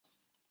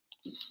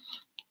Hello,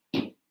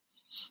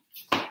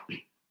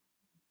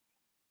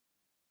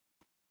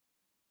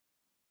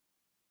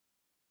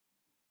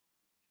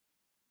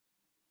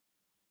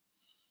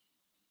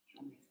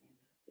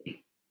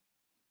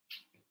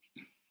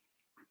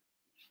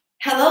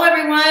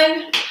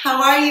 everyone.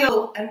 How are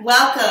you? And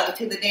welcome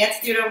to the Dance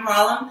Studio of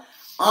Harlem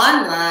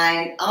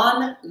online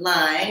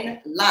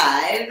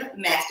live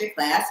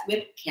masterclass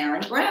with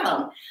Karen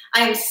Brown.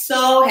 I am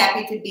so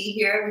happy to be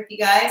here with you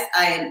guys.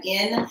 I am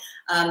in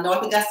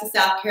North Augusta,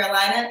 South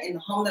Carolina, in the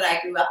home that I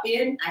grew up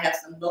in. I have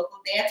some local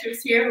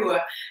dancers here who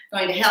are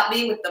going to help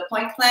me with the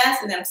Pointe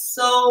class, and I'm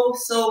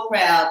so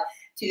proud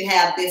to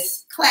have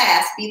this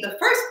class be the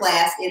first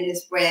class in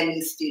this brand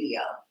new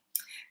studio.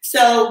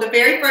 So the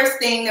very first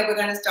thing that we're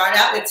going to start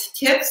out with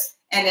tips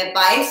and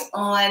advice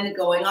on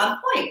going on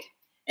pointe.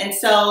 And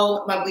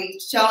so we'll be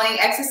showing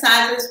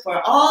exercises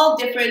for all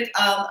different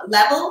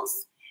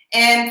levels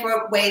and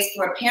for ways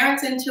for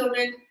parents and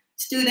children,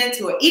 students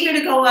who are eager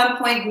to go on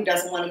pointe, who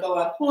doesn't want to go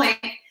on pointe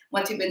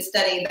once you've been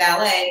studying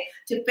ballet,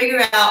 to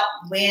figure out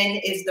when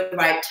is the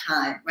right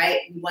time,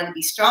 right? You want to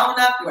be strong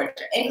enough, you want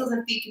your ankles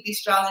and feet to be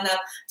strong enough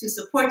to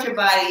support your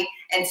body.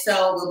 And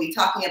so we'll be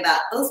talking about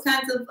those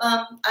kinds of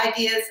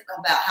ideas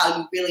about how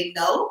you really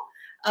know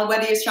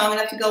whether you're strong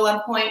enough to go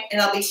on pointe.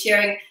 And I'll be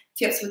sharing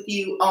tips with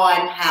you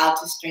on how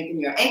to strengthen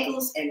your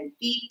ankles and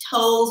feet,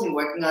 toes, and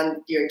working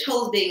on your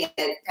toes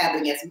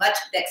having as much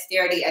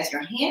dexterity as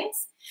your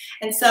hands.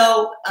 And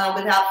so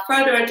without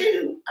further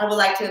ado, I would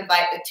like to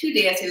invite the two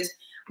dancers.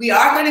 We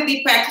are going to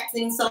be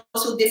practicing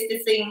social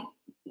distancing.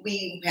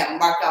 We have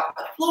marked off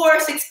the floor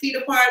 6 feet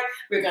apart.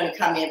 We're going to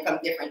come in from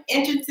different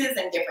entrances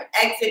and different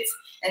exits.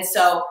 And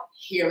so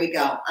here we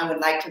go. I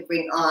would like to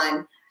bring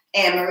on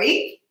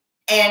Anne-Marie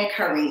and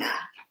Karina.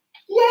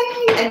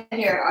 Yay! And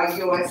here are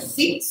your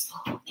seats.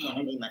 Oh, man,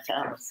 I need my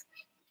towels.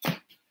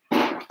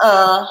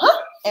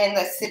 And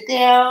let's sit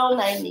down.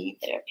 I need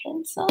their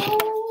pencils.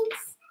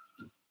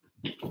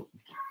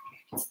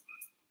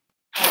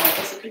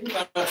 So could you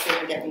run upstairs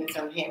and get me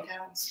some hand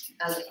towels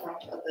out of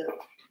the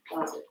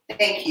closet?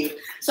 Thank you.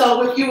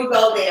 So if you would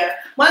go there,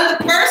 one of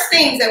the first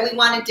things that we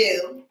want to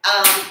do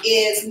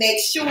is make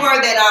sure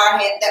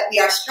that we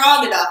are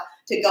strong enough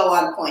to go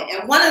on pointe.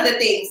 And one of the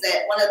ways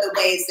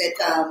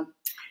that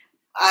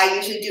I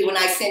usually do when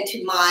I send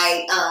to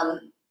my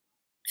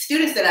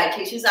students that I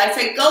teach is I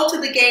say, go to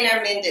the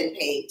Gaynor Minden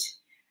page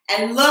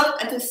and look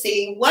to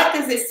see what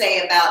does it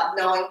say about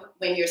knowing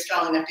when you're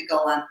strong enough to go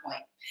on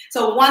pointe.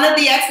 So one of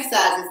the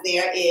exercises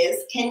there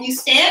is, can you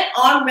stand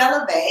on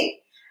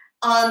releve,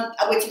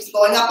 which is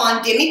going up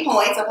on demi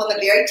points, up on the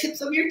very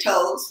tips of your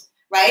toes,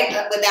 right,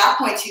 without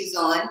pointe shoes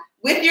on,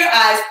 with your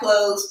eyes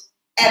closed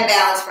and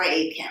balance for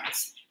 8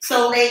 counts.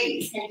 So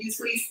ladies, can you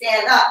please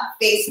stand up,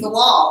 face the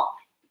wall?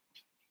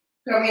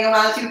 Karina,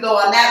 why don't you go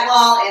on that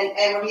wall,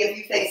 and Maria, if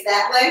you face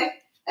that way,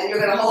 and you're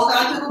going to hold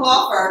on to the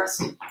wall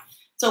first.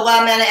 So what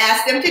I'm going to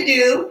ask them to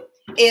do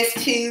is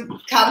to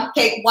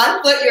take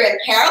one foot, you're in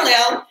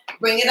parallel,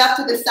 bring it up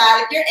to the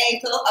side of your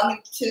ankle,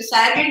 to the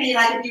side of your knee,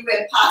 like if you were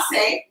in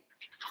passe,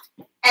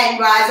 and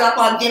rise up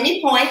on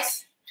demi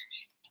points,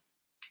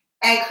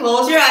 and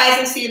close your eyes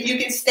and see if you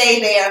can stay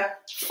there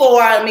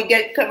let me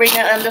get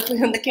Karina under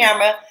the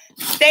camera,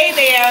 stay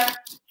there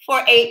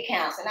for 8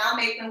 counts, and I'll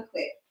make them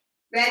quick.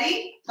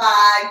 Ready? 5,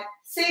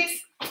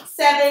 6,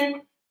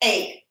 7,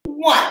 8.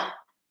 1,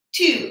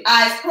 2,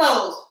 eyes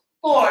closed.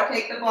 4,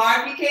 take the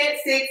bar if you can.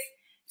 6,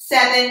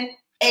 7,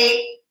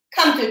 8,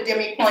 come to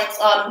demi points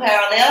on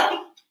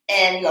parallel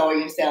and lower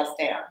yourselves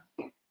down.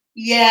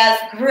 Yes,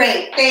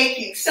 great, thank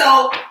you.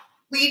 So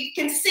we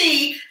can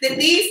see that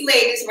these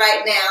ladies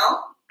right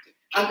now,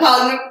 I'm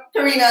calling her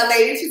Karina a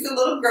lady, she's a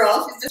little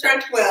girl, she's just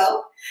turned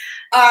 12,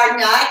 are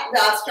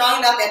not strong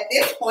enough at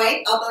this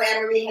point, although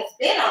Anne-Marie has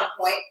been on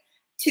pointe,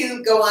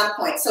 to go on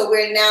pointe. So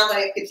we're now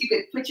going to, if you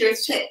could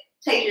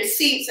take your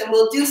seats, and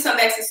we'll do some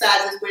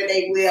exercises where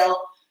they will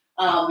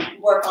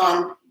work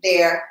on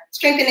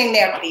strengthening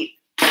their feet.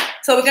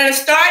 So we're going to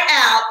start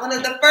out, one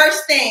of the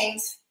first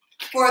things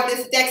for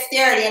this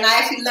dexterity, and I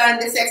actually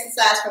learned this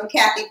exercise from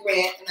Kathy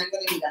Grant, and I'm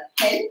going to need a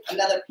pen,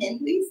 another pen,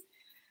 please.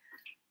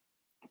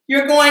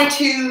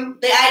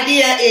 The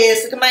idea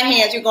is, look at my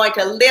hands, you're going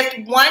to lift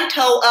one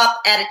toe up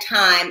at a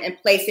time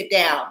and place it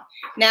down.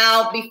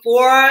 Now,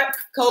 before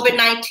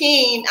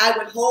COVID-19, I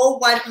would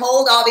hold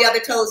all the other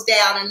toes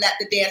down and let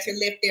the dancer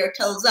lift their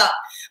toes up.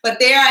 But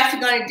they're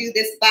actually going to do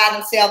this by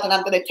themselves, and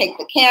I'm going to take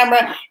the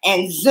camera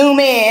and zoom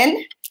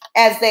in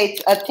as they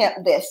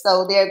attempt this.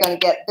 So they're going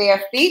to get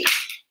bare feet.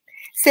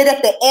 Sit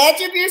at the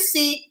edge of your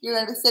seat. You're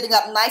going to be sitting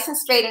up nice and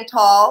straight and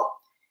tall,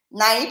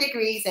 90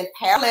 degrees and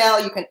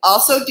parallel. You can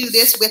also do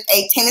this with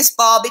a tennis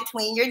ball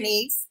between your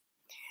knees,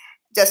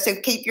 just to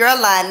keep your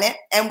alignment.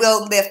 And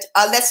we'll lift,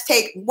 let's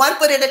take 1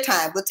 foot at a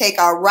time. We'll take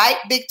our right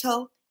big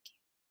toe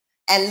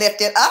and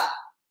lift it up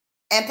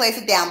and place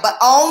it down, but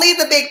only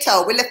the big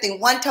toe. We're lifting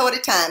one toe at a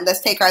time.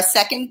 Let's take our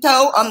second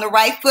toe on the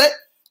right foot,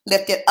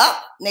 lift it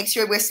up. Make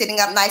sure we're sitting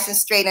up nice and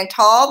straight and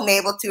tall,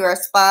 navel to our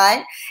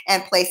spine,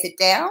 and place it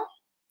down.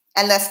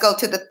 And let's go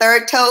to the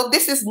third toe.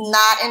 This is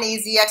not an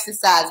easy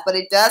exercise, but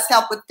it does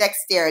help with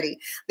dexterity.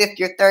 Lift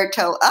your third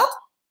toe up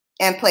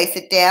and place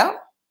it down.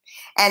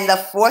 And the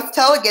fourth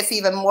toe, it gets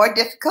even more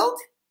difficult.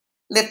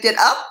 Lift it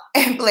up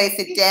and place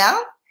it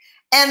down.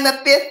 And the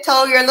fifth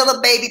toe, your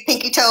little baby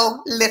pinky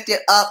toe, lift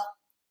it up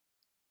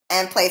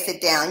and place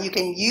it down. You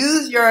can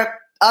use your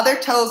other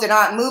toes that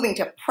aren't moving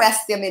to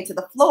press them into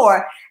the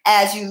floor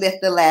as you lift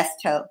the last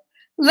toe.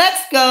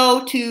 Let's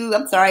go to,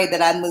 I'm sorry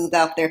that I moved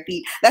off their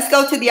feet. Let's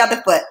go to the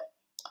other foot.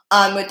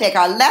 We'll take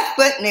our left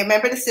foot, and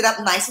remember to sit up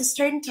nice and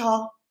straight and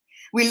tall.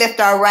 We lift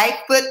our right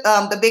foot,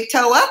 the big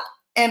toe up,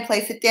 and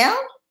place it down.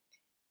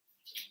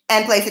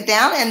 And place it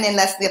down, and then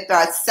let's lift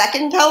our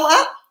second toe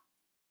up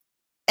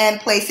and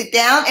place it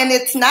down. And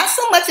it's not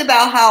so much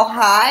about how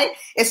high,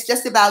 it's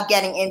just about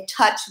getting in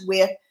touch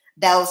with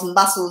those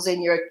muscles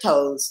in your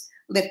toes.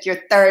 Lift your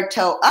third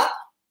toe up.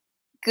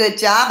 Good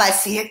job. I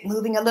see it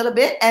moving a little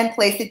bit, and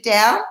place it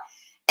down.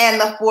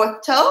 And the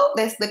fourth toe,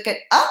 let's lift it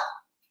up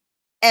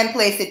and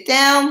place it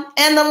down.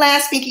 And the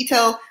last pinky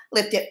toe,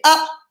 lift it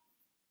up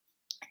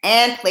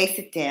and place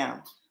it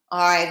down. All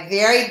right,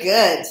 very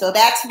good. So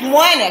that's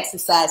one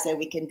exercise that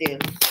we can do.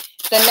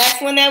 The next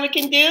one that we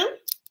can do,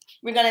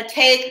 we're going to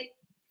take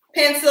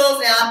pencils,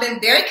 and I've been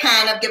very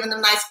kind. I've given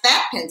them nice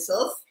fat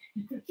pencils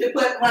to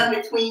put one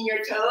between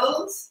your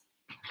toes.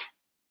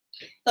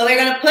 So we're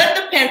going to put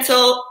the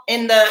pencil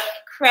in the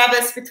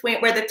crevice between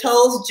where the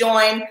toes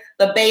join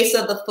the base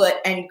of the foot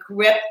and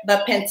grip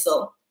the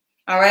pencil.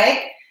 All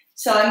right?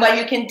 So, and what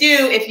you can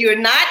do, if you're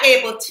not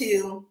able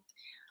to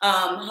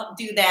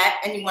do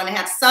that, and you want to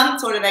have some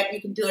sort of, like,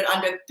 you can do it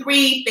under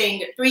three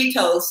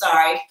toes,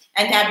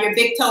 and have your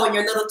big toe and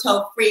your little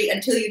toe free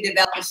until you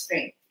develop your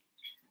strength.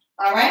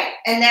 All right,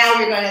 and now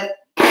we're going to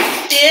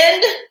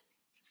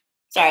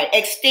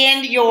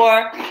extend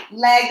your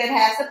leg that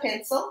has the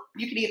pencil.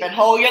 You can even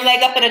hold your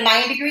leg up at a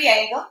 90-degree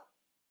angle.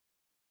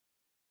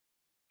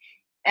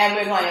 And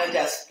we're going to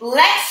just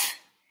flex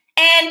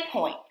and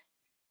point.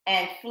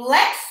 And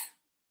flex.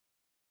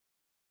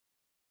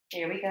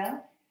 Here we go.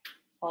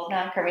 Hold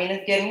on,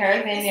 Karina's getting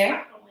hers in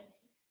there.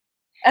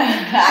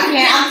 I'm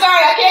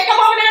sorry, I can't come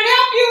over there and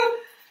help you.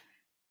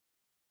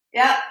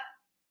 Yep.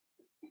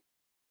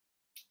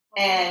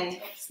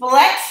 And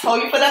flex,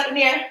 hold your foot up in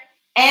the air,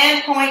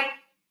 and point,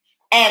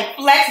 and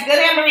flex, good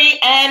Anne-Marie,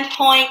 and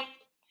point,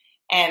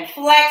 and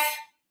flex,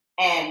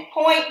 and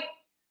point,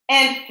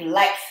 and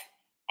flex,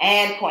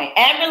 and point,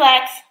 and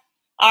relax.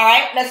 All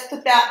right, let's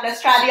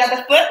try the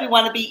other foot. We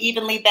want to be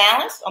evenly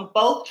balanced on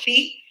both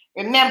feet.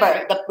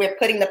 Remember, we're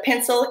putting the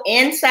pencil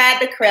inside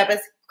the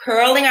crevice,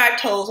 curling our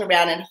toes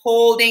around and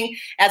holding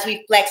as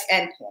we flex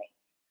and point.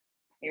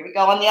 Here we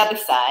go on the other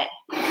side.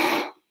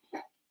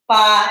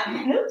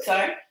 5, oops,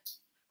 sorry.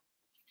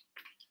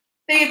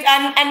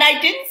 And I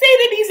didn't say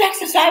that these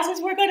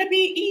exercises were going to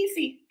be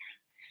easy.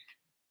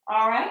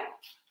 All right,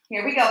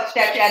 here we go.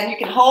 Stretch out, and you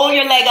can hold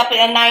your leg up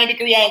at a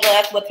 90-degree angle.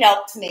 That's what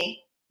helps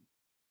me.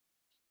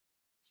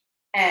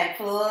 And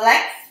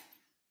flex.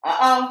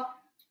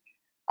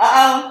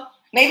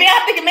 Maybe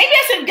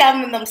I should have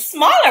gotten them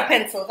smaller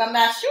pencils. I'm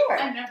not sure.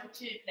 A number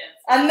 2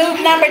 pencil. A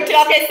new number 2.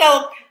 Okay,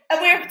 so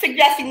we're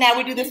suggesting now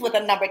we do this with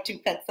a number 2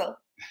 pencil.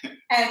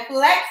 And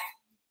flex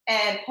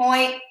and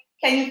point.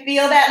 Can you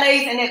feel that,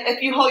 ladies? And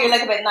if you hold your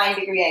leg up at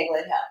 90-degree angle,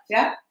 it helps,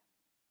 yeah?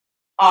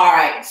 All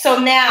right, so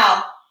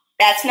now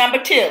that's number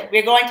 2.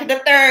 We're going to the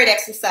third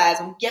exercise.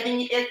 I'm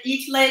giving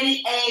each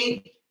lady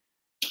a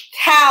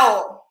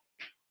towel.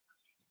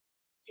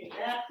 Get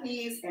that,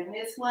 please, and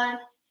this one.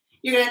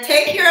 You're going to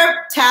take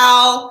your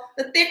towel.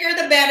 The thicker,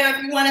 the better.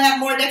 If you want to have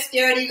more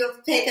dexterity, you'll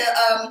take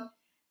a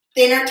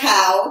thinner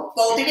towel,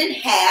 fold it in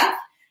half,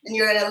 and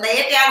you're going to lay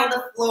it down on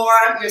the floor.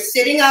 You're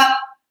sitting up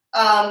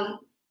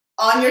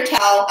on your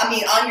towel,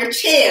 on your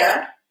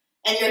chair,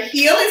 and your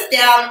heel is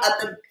down at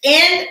the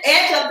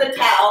edge of the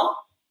towel,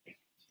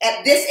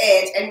 at this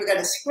edge, and we're going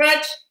to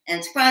scrunch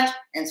and scrunch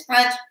and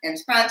scrunch and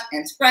scrunch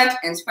and scrunch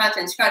and scrunch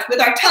and scrunch with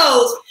our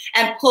toes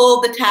and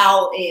pull the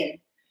towel in.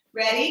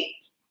 Ready?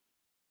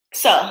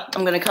 So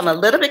I'm going to come a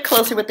little bit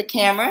closer with the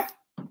camera,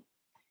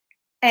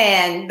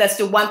 and let's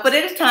do one foot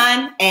at a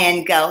time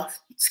and go.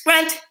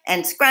 Scrunch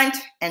and scrunch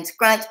and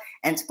scrunch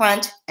and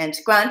scrunch and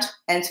scrunch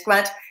and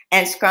scrunch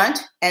and scrunch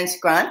and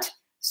scrunch.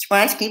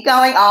 Scrunch, keep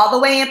going all the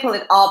way in, pull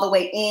it all the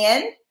way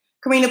in.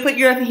 Karina, put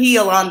your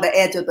heel on the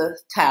edge of the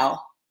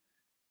towel.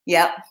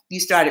 Yep, you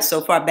started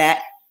so far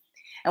back.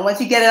 And once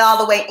you get it all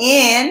the way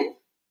in,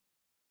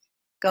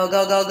 go,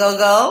 go, go, go,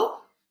 go.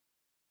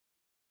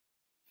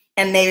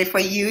 And maybe for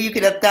you, you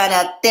could have done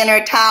a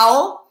thinner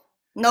towel.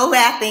 No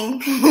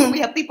laughing. We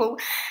have people.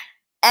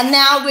 And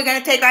now we're going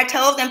to take our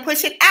toes and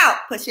push it out,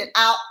 push it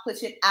out,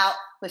 push it out,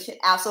 push it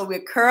out. So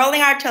we're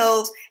curling our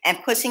toes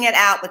and pushing it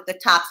out with the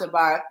tops of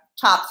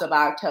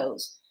our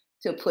toes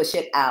to push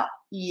it out.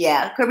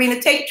 Yeah.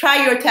 Karina,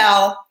 try your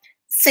towel,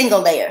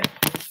 single layer.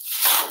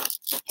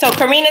 So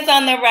Karina's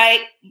on the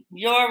right,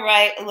 you're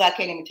right. Oh, I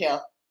can't even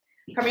tell.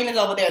 Karina's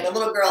over there, the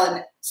little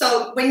girl.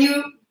 So when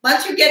you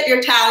once you get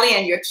your towel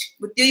in,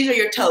 these are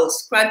your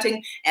toes,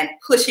 scrunching and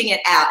pushing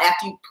it out.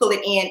 After you pull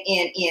it in,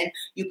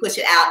 you push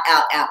it out,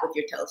 out with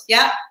your toes.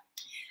 Yep.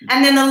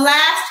 And then the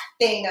last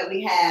thing that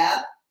we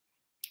have,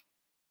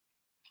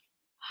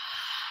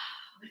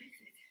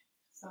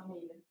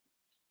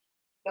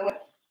 what is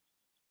it?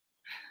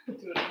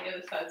 Do it on the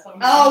other side.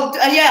 Oh,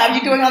 yeah. Are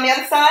you doing on the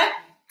other side?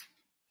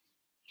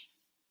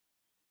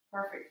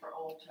 Perfect for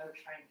old toe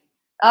training.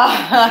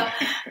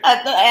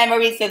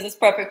 Anne-Marie says it's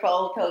perfect for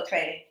old toe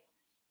training.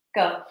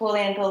 Go. Pull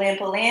in, pull in,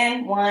 pull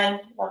in. One.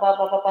 Ba, ba,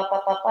 ba, ba, ba,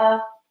 ba, ba,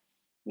 ba.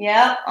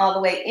 Yep. All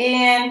the way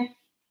in.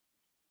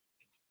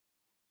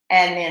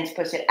 And then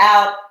push it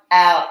out,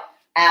 out,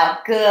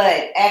 out.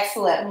 Good.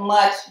 Excellent.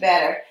 Much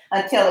better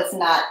until it's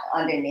not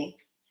underneath.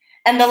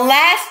 And the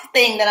last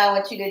thing that I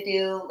want you to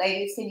do,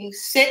 ladies, can you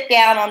sit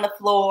down on the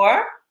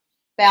floor?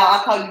 Now,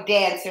 I'll call you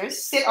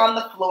dancers. Sit on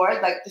the floor,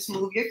 like just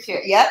move your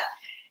chair. Yep.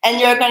 And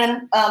you're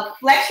going to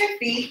flex your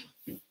feet.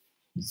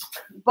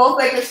 Both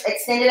legs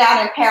extended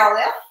out in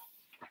parallel.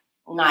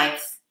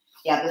 Nice.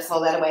 Yeah, just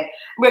hold that away.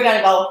 We're going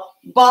to go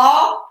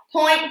ball,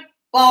 point,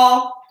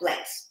 ball,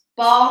 flex.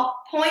 Ball,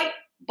 point,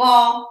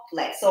 ball,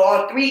 flex. So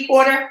on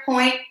 3/4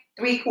 point,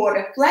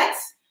 3/4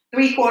 flex,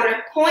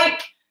 3/4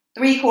 point,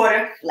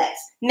 3/4 flex.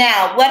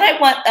 Now, what I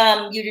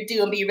want you to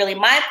do and be really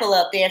mindful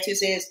of,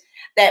 dancers, is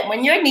that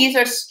when your knees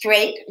are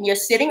straight and you're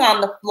sitting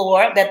on the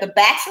floor, that the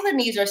backs of the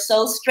knees are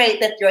so straight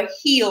that your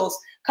heels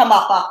come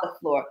up off the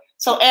floor.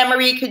 So,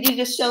 Anne-Marie, could you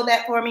just show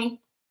that for me?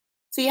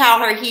 See how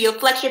her heel,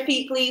 flex your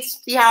feet,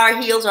 please. See how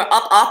her heels are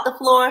up off the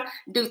floor?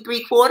 Do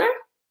 3/4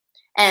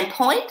 and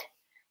point.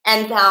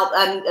 And now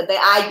the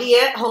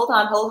idea, hold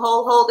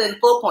in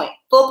full point.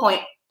 Full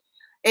point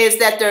is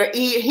that their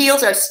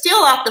heels are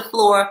still off the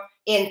floor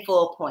in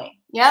full point.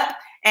 Yep.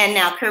 And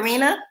now,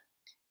 Karina,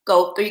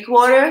 go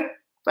 3/4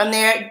 from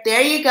there.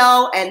 There you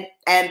go.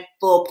 And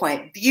full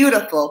point.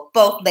 Beautiful,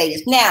 both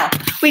ladies. Now,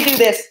 we do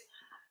this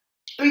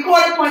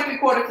 3/4 point,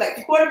 3/4 flex.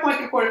 3/4 point,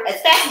 3/4,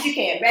 as fast as you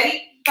can.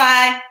 Ready?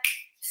 5,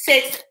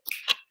 6,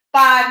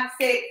 5,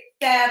 6,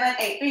 7,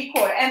 8.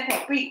 3/4 and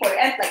point, 3/4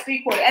 and flex,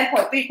 3/4 and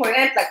point, 3/4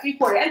 and flex,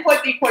 3/4 and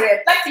point, 3/4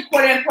 and flex,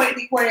 3/4 and point,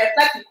 3/4 and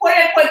flex, 3/4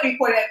 and point,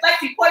 3/4 and flex,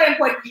 3/4 and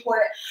point,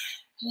 3/4.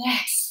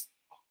 Flex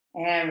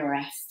and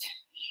rest.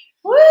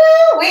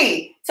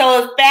 Woo-wee.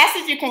 So as fast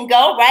as you can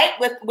go, right,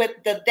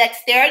 with the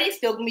dexterity,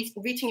 still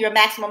reaching your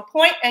maximum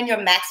point and your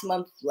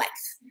maximum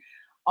flex.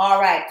 All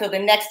right, so the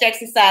next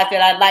exercise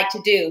that I'd like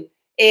to do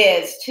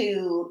is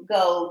to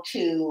go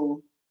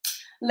to,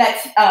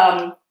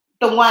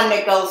 the one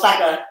that goes like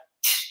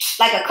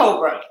a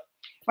cobra,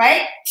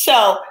 right?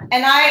 So,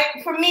 and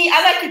for me,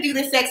 I like to do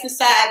this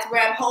exercise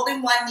where I'm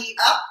holding one knee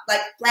up,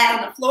 like flat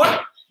on the floor.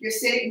 You're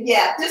sitting,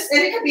 yeah, and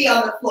it can be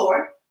on the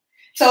floor.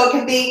 So it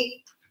can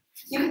be,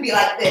 you can be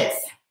like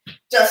this,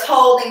 just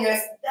holding your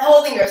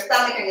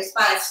stomach and your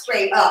spine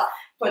straight up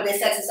for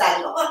this exercise.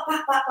 You go, up,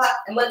 up, up, up.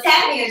 And what's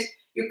happening is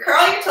you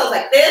curl your toes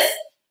like this,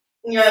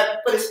 and your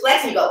foot is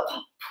flexed, and you go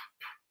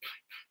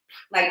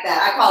like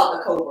that. I call it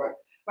the cobra,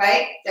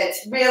 right?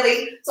 That's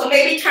really, so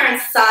maybe turn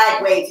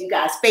sideways, you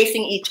guys,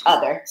 facing each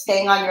other,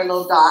 staying on your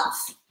little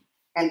dots,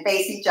 and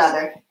face each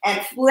other,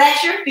 and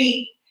flex your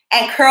feet,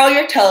 and curl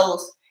your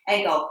toes,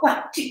 and go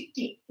 1, 2,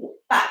 3, 4,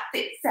 5,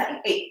 6,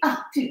 7, 8. 1,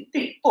 2,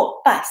 3, 4,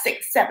 5,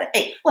 6, 7,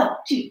 8. 1,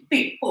 2,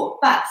 3, 4,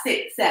 5,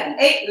 6, 7,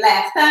 8.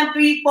 Last time,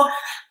 3, 4,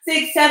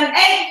 6, 7,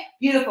 8.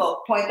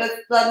 Beautiful. Point the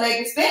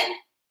leg to spin.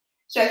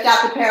 Stretch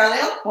out the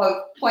parallel.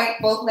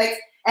 Point both legs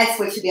and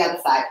switch to the other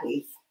side,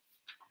 please.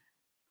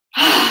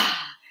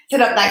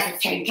 Sit up nice and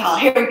straight and tall.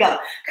 Here we go.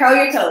 Curl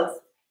your toes.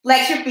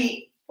 Flex your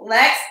feet.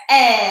 Flex,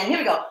 and here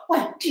we go.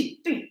 1, 2,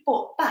 3,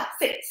 4, 5,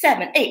 6,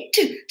 7, 8.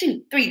 2,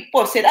 2, 3,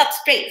 4. Sit up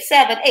straight.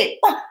 7, 8.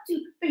 1,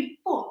 2, 3,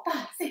 4,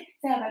 5, 6,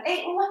 7,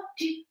 8. 1,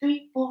 2,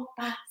 3, 4,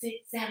 5, 6,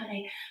 7,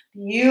 8.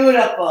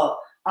 Beautiful.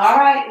 All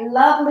right,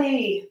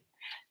 lovely.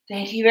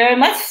 Thank you very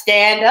much.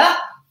 Stand up,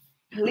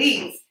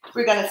 please.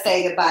 We're going to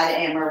say goodbye to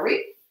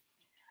Anne-Marie.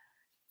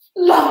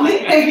 Lovely.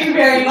 Thank you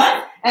very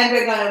much. And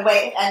we're going to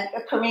wait. And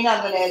Karina,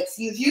 I'm going to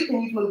excuse you.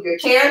 Can you move your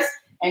chairs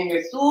and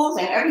your stools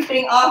and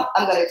everything off?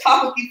 I'm going to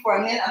talk with you for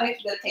a minute. I'm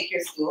actually going to take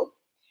your stool.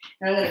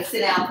 And I'm going to sit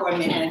down for a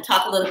minute and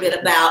talk a little bit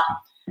about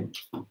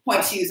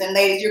point shoes. And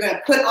ladies, you're going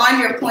to put on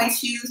your point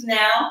shoes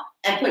now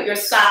and put your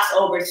socks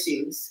over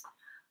shoes.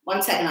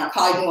 1 second, I'll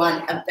call you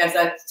on as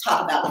I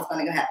talk about what's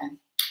going to happen.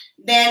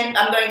 Then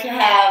I'm going to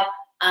have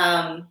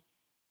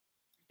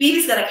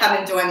Phoebe's going to come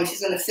and join me.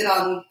 She's going to sit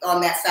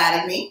on that side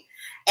of me.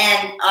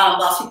 And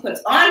while she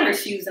puts on her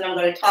shoes, and I'm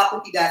going to talk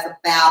with you guys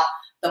about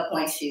the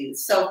point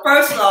shoes. So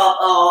first of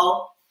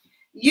all,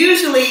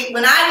 usually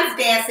when I was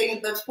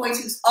dancing, the point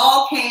shoes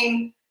all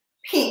came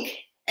pink.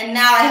 And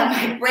now I have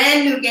my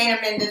brand new Gainer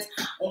Mendons,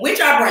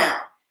 which are brown.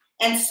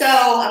 And so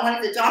I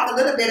wanted to talk a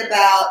little bit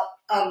about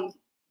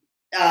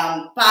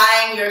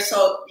buying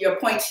your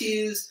point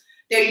shoes.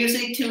 They're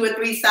usually 2 or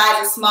 3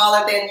 sizes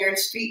smaller than your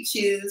street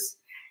shoes.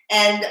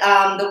 And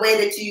the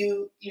way that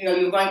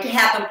you're going to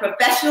have them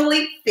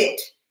professionally fit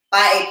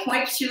by a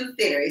point shoe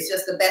fitter is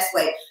just the best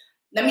way.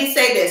 Let me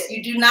say this.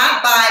 You do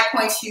not buy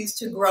point shoes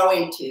to grow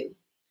into.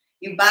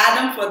 You buy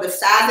them for the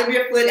size of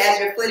your foot, as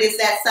your foot is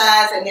that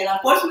size. And then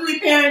unfortunately,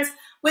 parents,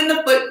 when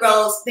the foot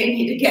grows, they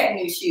need to get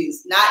new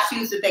shoes. Not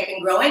shoes that they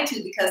can grow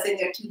into because then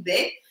they're too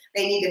big.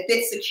 They need to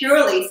fit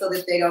securely so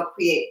that they don't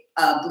create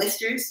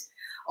blisters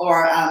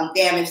or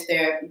damage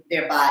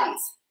their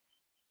bodies.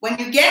 When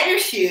you get your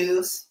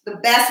shoes, one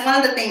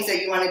of the things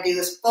that you want to do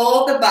is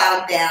fold the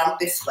bottom down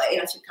this way.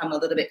 It should come a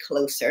little bit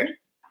closer,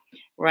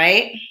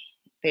 right?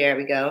 There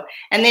we go.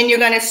 And then you're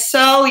going to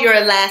sew your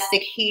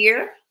elastic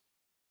here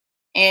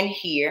and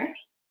here.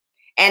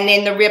 And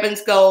then the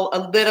ribbons go a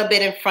little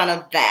bit in front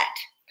of that.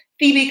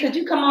 Phoebe, could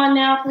you come on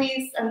now,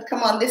 please? And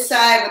come on this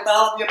side with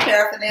all of your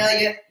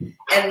paraphernalia.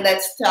 And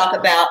let's talk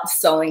about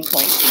sewing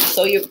point shoes.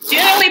 So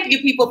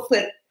generally, people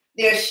put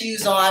their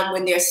shoes on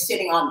when they're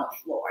sitting on the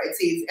floor.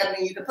 It's easy. I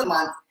mean, you can put them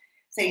on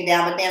sitting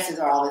down, but dancers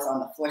are always on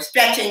the floor,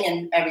 stretching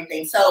and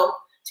everything. So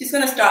she's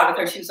going to start with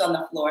her shoes on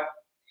the floor.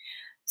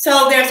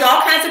 So there's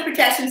all kinds of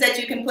protections that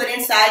you can put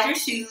inside your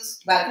shoes.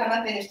 By the time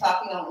I finish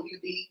talking, I want you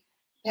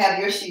to have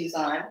your shoes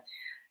on.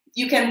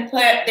 You can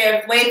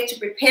there's ways to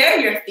prepare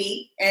your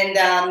feet, and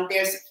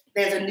there's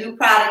a new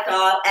product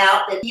out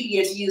that Phoebe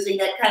is using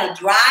that kind of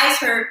dries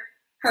her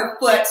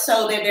foot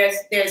so that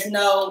there's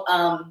no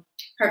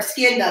her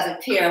skin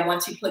doesn't tear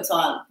once she puts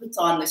on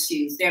the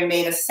shoes. They're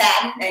made of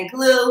satin and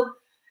glue,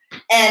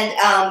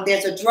 and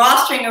there's a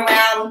drawstring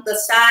around the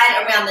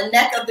side, around the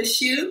neck of the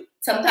shoe.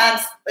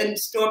 Sometimes in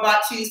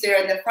store-bought shoes,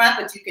 they're in the front,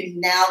 but you can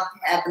now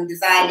have them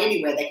designed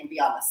anywhere. They can be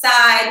on the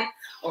side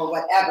or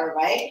whatever,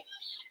 right?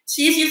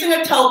 She's using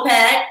a toe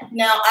pad.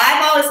 Now,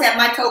 I've always had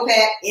my toe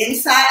pad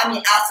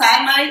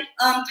outside my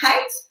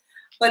tights,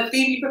 but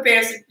Phoebe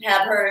prefers to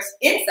have hers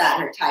inside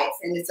her tights,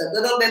 and it's a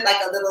little bit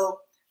like a little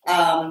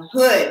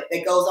hood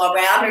that goes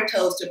around her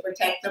toes to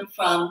protect them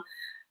from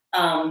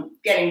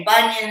getting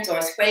bunions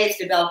or scrapes,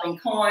 developing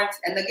corns,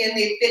 and again,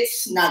 they fit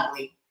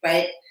snugly,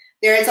 right?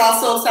 There is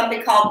also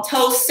something called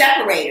toe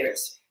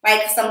separators,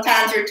 right?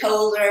 Sometimes your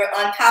toes are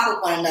on top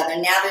of one another.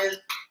 Now there's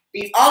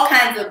all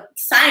kinds of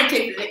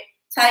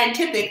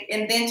scientific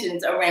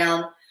inventions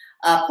around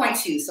point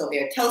shoes. So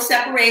there are toe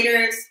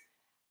separators,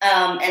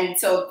 and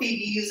so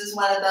Phoebe uses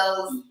one of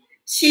those.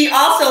 She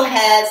also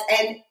has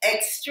an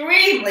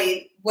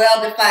extremely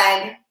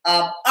well-defined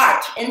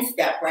arch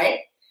instep, right?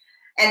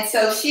 And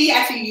so she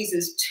actually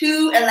uses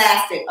 2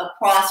 elastic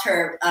across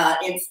her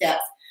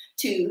insteps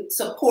to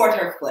support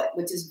her foot,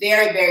 which is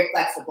very, very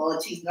flexible.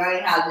 And she's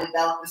learning how to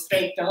develop the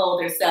strength to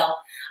hold herself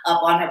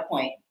up on her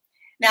point.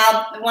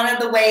 Now, one of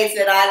the ways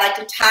that I like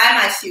to tie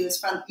my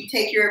shoes you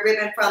take your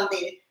ribbon from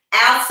the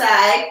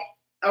outside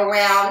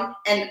around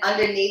and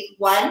underneath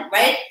one,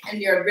 right?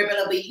 And your ribbon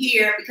will be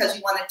here because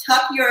you want to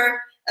tuck your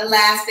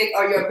elastic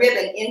or your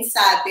ribbon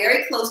inside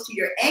very close to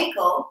your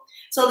ankle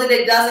so that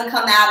it doesn't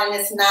come out and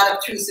it's not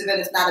obtrusive and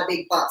it's not a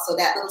big bump. So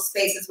that little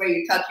space is where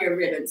you tuck your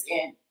ribbons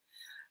in.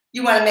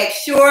 You want to make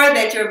sure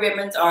that your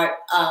ribbons are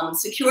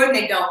secure and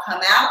they don't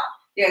come out.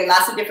 There are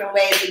lots of different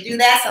ways to do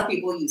that. Some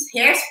people use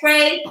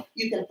hairspray.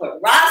 You can put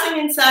rosin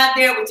inside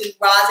there, which is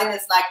rosin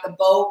is like the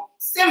bow,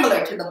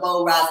 similar to the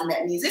bow rosin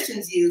that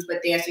musicians use,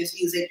 but dancers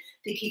use it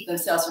to keep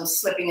themselves from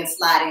slipping and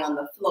sliding on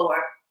the floor.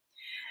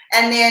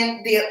 And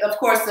then, of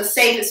course, the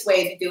safest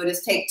way to do it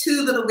is take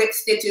 2 little whip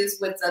stitches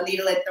with a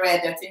needle and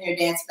thread that's in your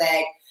dance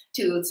bag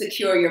to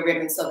secure your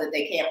ribbons so that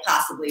they can't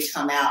possibly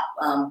come out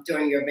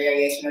during your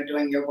variation or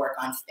during your work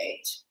on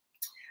stage.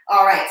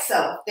 All right,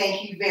 so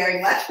thank you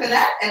very much for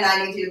that. And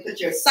I need you to put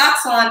your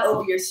socks on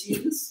over your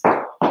shoes.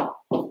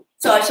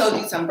 So I showed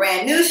you some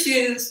brand new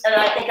shoes, and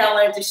I think I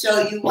wanted to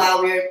show you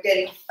while we're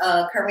getting,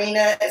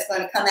 Karina is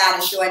going to come out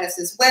and join us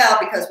as well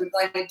because we're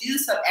going to do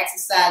some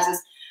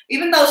exercises.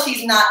 Even though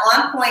she's not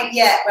on point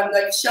yet, I'm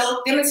going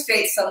to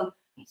demonstrate some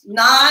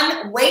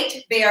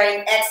non-weight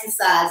bearing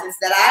exercises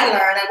that I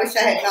learned. I wish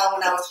I had known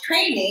when I was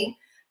training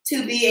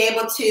to be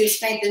able to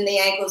strengthen the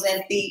ankles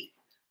and feet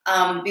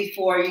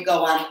before you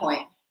go on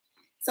point.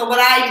 So what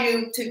I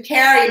do to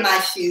carry my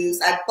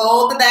shoes, I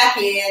fold the back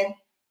end,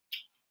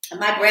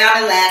 my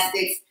brown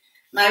elastics,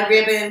 my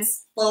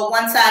ribbons, fold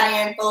one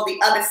side in, fold the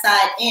other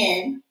side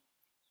in,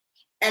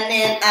 and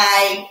then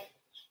I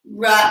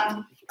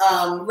wrap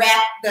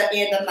the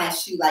end of my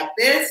shoe like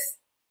this.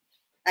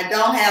 I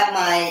don't have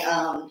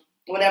my,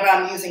 whatever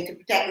I'm using to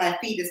protect my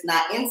feet is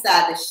not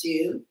inside the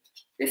shoe,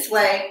 this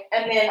way,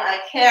 and then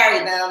I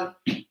carry them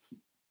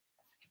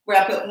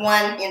where I put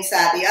one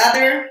inside the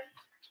other,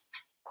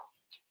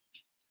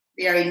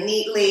 very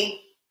neatly,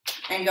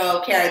 and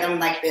go carry them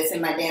like this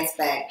in my dance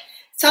bag.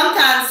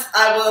 Sometimes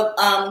I will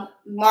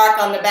mark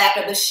on the back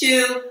of the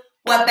shoe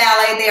what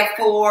ballet they're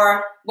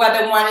for,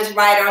 whether one is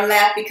right or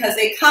left, because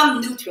they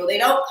come neutral. They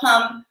don't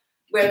come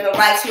with a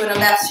right shoe and a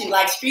left shoe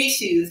like street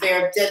shoes.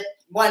 They're just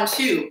one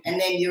shoe,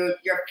 and then your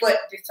foot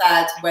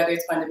decides whether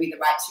it's going to be the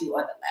right shoe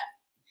or the left.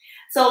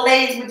 So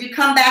ladies, would you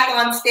come back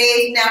on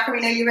stage now?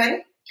 Karina, you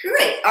ready?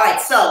 Great. All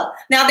right, so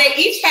now they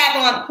each have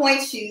on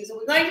point shoes, and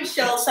we're going to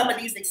show some of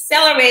these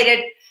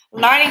accelerated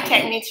learning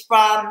techniques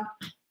from,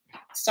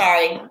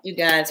 sorry, you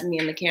guys, me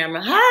and the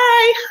camera.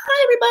 Hi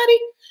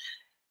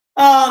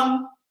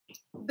everybody.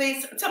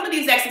 some of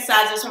these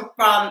exercises are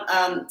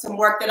from some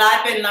work that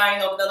I've been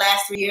learning over the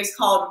last 3 years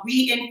called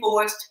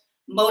Reinforced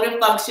Motor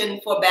Function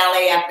for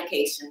Ballet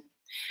Application.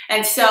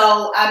 And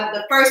so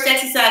the first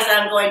exercise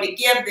I'm going to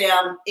give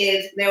them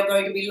is they're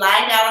going to be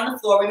lying down on the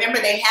floor. Remember,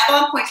 they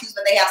have on pointe shoes,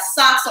 but they have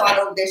socks on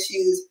over their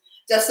shoes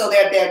just so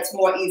it's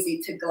more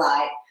easy to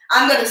glide.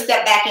 I'm going to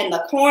step back in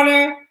the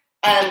corner,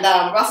 and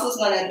Russell's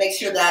going to make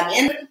sure that I'm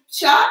in the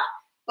shot.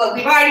 But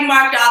we've already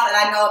marked off, and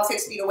I know I'm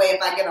 6 feet away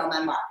if I get on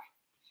my mark.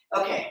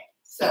 Okay,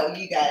 so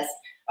you guys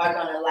are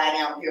going to lie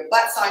down with your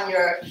butts on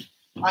your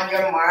mark.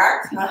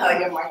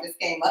 Your mark just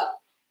came up,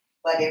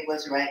 but it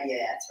was right.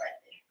 Yeah, it's right.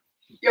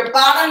 Your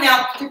bottom,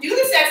 now to do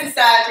this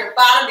exercise, your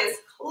bottom is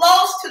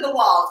close to the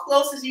wall, as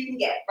close as you can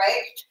get,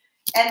 right?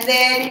 And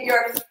then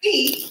your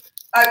feet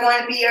are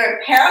going to be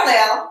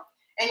parallel,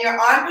 and your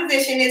arm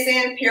position is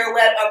in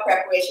pirouette or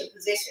preparation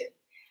position.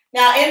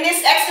 Now in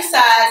this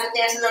exercise, the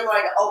dancers are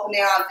going to open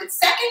their arms in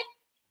second,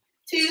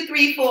 2,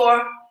 3,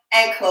 4,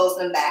 and close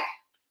them back.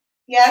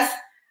 Yes,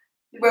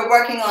 we're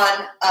working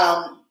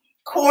on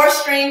core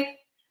strength.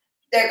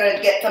 They're going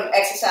to get some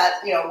exercise,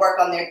 work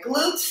on their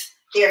glutes.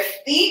 Their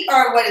feet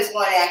are what is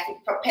going to actually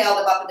propel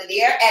them up into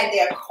the air, and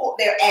their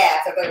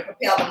abs are going to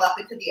propel them up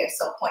into the air.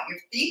 So point your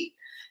feet,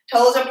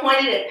 toes are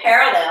pointed in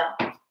parallel,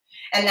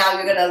 and now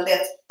you're going to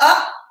lift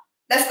up.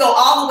 Let's go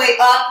all the way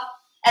up,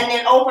 and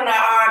then open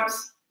our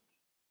arms,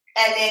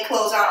 and then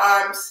close our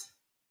arms,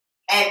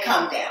 and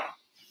come down.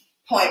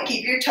 Point,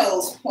 keep your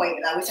toes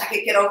pointed. I wish I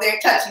could get over there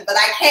and touch you, but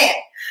I can't.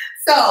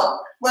 So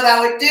what I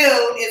would do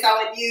is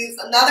I would use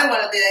another one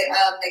of the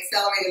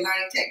accelerated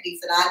learning techniques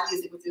that I'm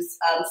using, which is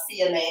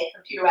CMA,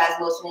 computerized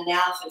motion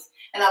analysis.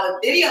 And I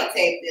would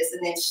videotape this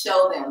and then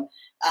show them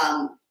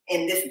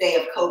in this day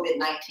of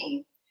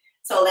COVID-19.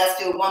 So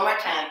let's do it one more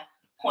time.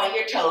 Point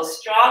your toes,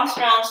 strong,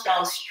 strong,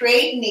 strong,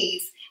 straight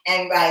knees,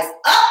 and rise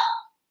up.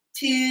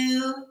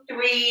 2,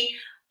 3,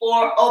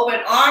 4, open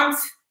arms,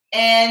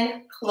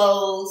 and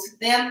close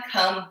them,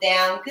 come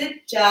down.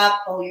 Good job.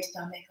 Hold your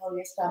stomach,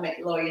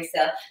 lower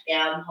yourself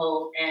down,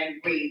 hold,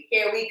 and breathe.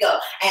 Here we go.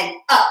 And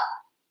up.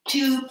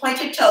 2,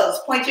 point your toes,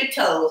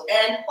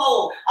 and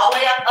hold. All the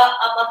way up, up,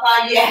 up, up,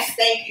 up. Yes,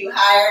 thank you.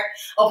 Higher.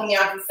 Open the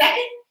arms in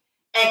second,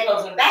 and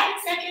close them back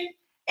in second,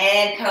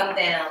 and come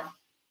down.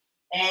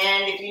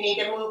 And if you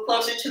need to move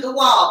closer to the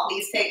wall,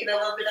 please take it a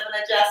little bit of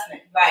an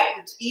adjustment. Right.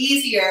 It's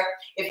easier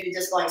if you're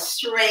just going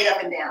straight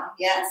up and down.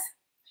 Yes?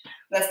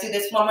 Let's do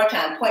this one more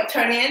time. Point,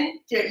 turn in,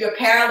 you're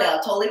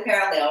parallel, totally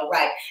parallel,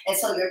 right. And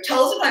so your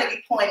toes are going to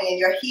be pointing, and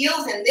your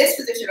heels in this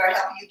position are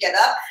helping you get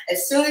up.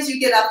 As soon as you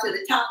get up to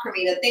the top,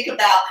 Karina, think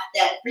about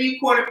that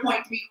 3/4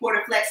 point,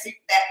 3/4 flex,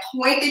 that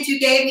point that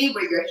you gave me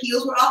where your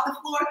heels were off the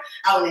floor.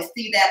 I want to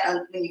see that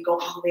when you go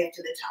all the way up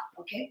to the top,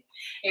 okay?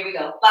 Here we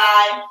go.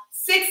 5,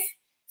 6,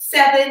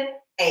 7,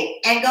 8,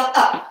 and go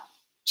up.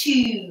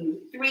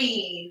 2,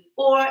 3,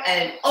 4,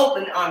 and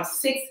open arms.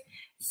 6,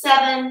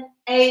 7,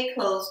 8,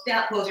 close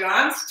down, close your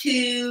arms.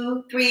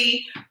 2,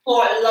 3,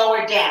 4,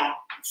 lower down.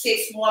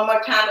 6, one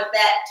more time with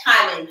that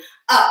timing.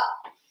 Up.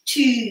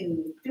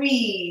 2,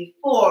 3,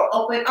 4,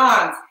 open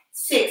arms.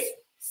 6,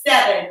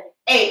 7,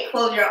 8,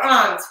 close your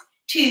arms.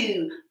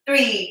 2,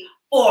 3,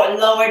 4,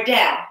 lower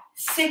down.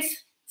 6,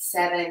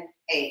 7,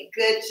 8.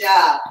 Good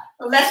job.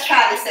 Well, let's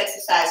try this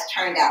exercise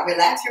turned out.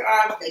 Relax your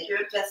arms, make your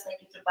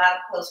adjustment, get your bottom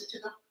closer to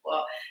the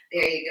floor.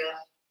 There you go.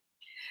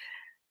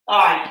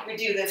 All right, we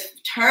do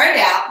this turned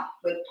out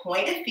with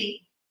pointed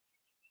feet.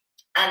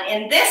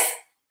 And in this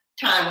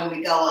time when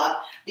we go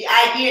up, the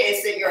idea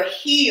is that your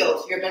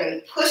heels, you're going to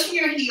be pushing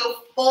your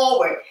heel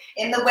forward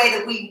in the way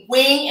that we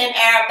wing and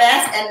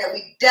arabesque, and that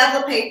we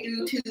développé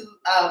through to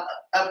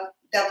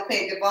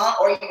développé devant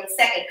or even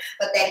second,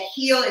 but that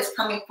heel is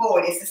coming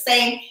forward. It's the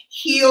same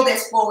heel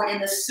that's forward in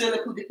the sur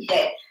le coup de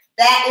pied.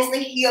 That is the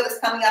heel that's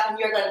coming up, and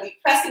you're going to be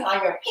pressing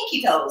on your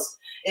pinky toes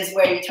is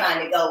where you're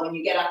trying to go when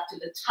you get up to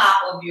the top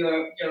of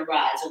your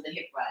rise, or the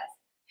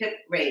hip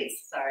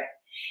raise, sorry.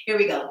 Here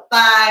we go.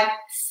 5,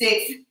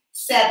 6,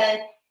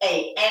 7,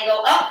 8, and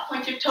go up.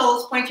 Point your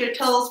toes, point your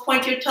toes,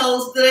 point your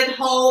toes. Good,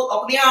 hold,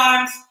 open the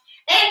arms,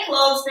 and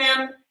close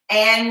them,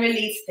 and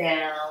release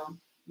down.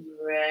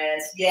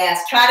 Rest.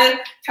 Yes, try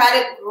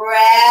to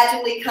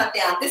gradually come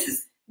down. This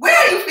is, where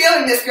are you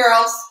feeling this,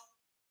 girls?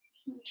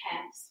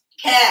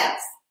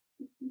 Calves.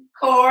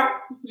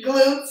 Core,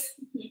 glutes.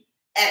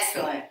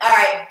 Excellent. All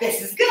right,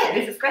 this is good.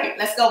 This is great.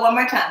 Let's go one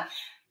more time.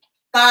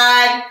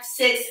 5,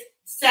 6,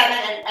 7,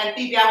 and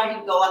Phoebe, I want you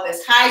to go up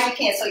as high as you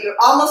can. So you're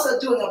almost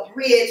doing a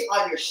bridge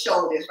on your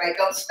shoulders, right?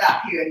 Don't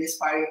stop here in this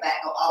part of your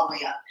back. Go all the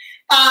way up.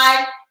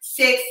 5,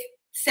 6,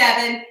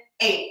 7,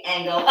 8,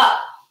 and go up.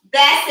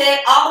 That's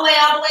it. All the way,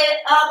 all the way,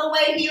 all the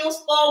way.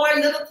 Heels forward,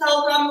 little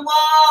toes on the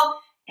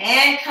wall,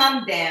 and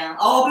come down.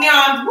 Open your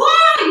arms.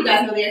 Whoa! You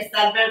guys know the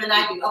exercise better than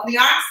I do. Open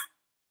your arms,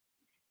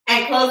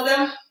 and close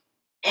them,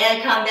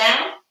 and come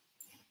down.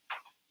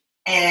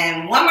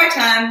 And one more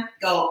time,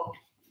 go.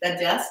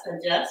 Adjust,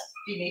 if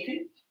you need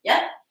to.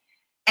 Yep.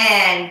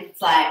 And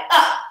it's like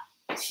up.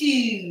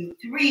 2,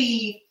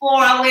 3,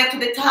 4, all the way up to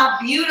the top.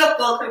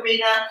 Beautiful,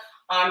 Karina.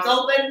 Arms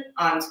open,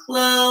 arms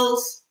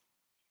closed.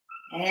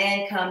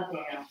 and come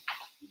down.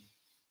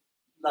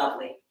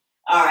 Lovely.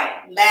 All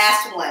right,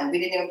 last one. We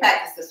didn't even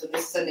practice this one.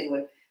 This is a new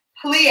one.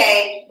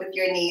 Plie with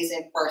your knees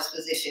in first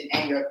position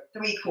and your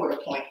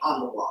 3/4 point on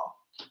the wall.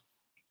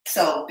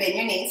 So bend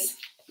your knees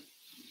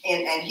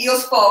and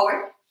heels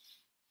forward,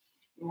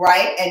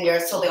 right?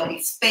 And so there'll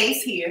be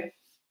space here,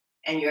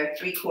 and your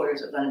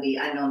 3/4 are going to be,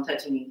 I know I'm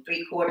touching you,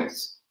 3/4,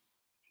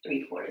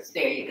 3/4.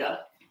 There you go.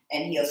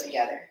 And heels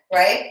together,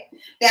 right?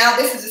 Now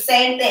this is the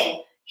same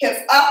thing.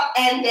 Hips up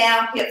and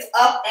down, hips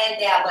up and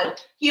down,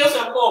 but heels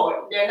are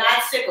forward. They're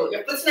not sickle.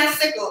 Your foot's not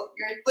sickle.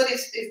 Your foot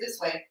is this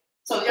way.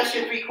 So just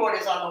your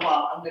 3/4 on the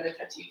wall. I'm going to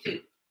touch you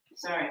too.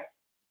 Sorry.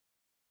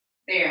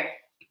 There.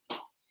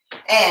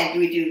 And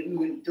we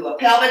do a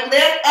pelvic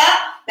lift up.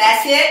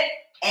 That's it.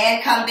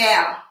 And come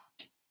down.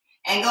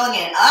 And go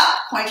again. Up.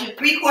 Point your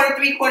 3/4,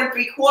 3/4,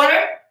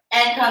 3/4.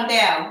 And come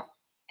down.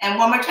 And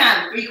one more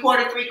time.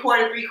 3/4,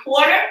 3/4,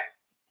 3/4.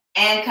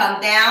 And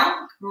come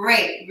down.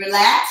 Great.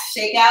 Relax.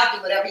 Shake out.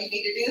 Do whatever you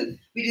need to do.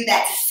 We do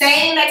that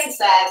same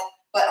exercise,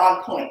 but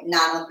on point,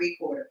 not on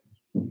 3/4.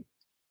 All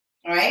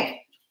right?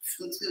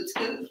 Scoot, scoot,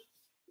 scoot.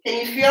 Can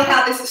you feel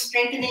how this is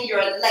strengthening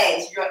your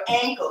legs, your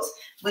ankles,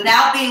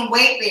 without being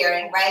weight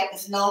bearing, right?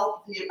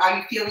 Are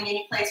you feeling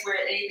any place where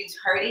anything's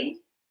hurting?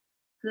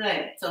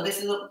 Good. So this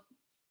is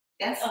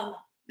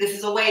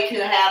a way to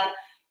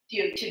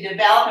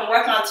develop and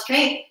work on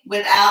strength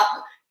without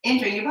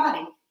injuring your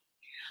body.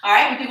 All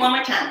right, we do one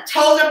more time.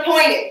 Toes are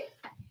pointed.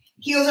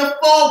 Heels are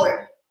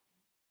forward.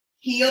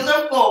 Heels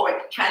are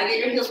forward. Try to get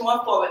your heels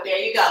more forward. There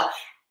you go.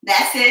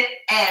 That's it.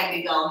 And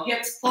we go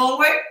hips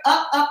forward,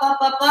 up, up,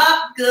 up, up,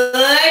 up.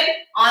 Good.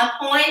 On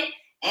point.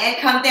 And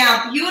come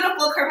down.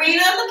 Beautiful, Karina.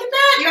 Look at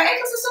that. Your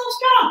ankles are so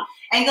strong.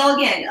 And go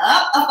again.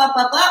 Up, up, up,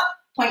 up, up.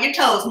 Point your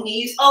toes.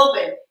 Knees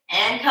open.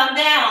 And come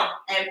down.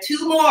 And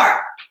 2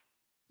 more.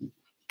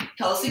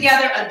 Toes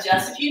together.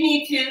 Adjust if you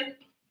need to.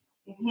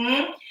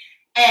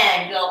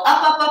 And go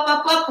up, up, up,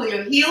 up, up. Pull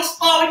your heels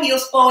forward,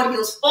 heels forward,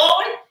 heels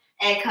forward.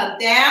 And come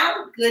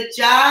down. Good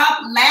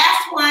job.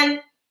 Last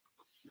one.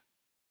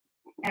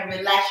 And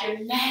relax your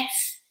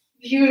necks.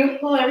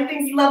 Beautiful.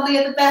 Everything's lovely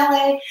at the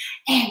ballet.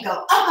 And go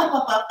up, up,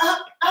 up, up,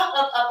 up, up,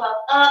 up, up,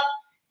 up, up.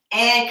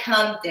 And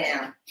come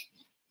down.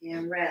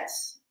 And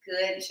rest.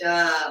 Good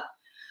job.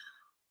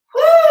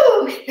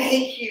 Woo!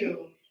 Thank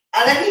you.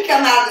 Let me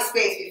come out of the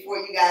space before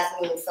you guys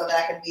move so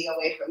that I can be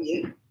away from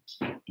you.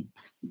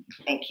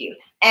 Thank you.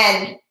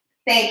 And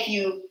thank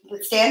you.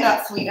 Stand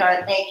up,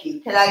 sweetheart. Thank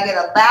you. Can I get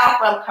a bow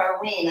from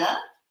Karina?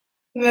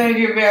 Thank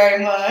you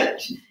very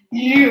much.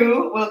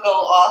 You will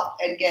go off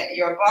and get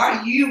your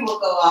bar. You will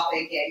go off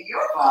and get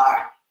your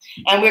bar.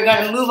 And we're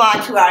going to move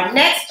on to our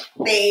next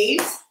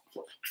phase.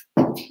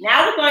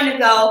 Now we're going to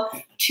go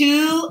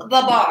to the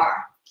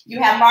bar. You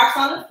have marks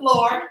on the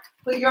floor.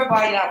 Put your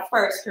bar down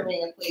first,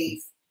 Karina,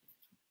 please.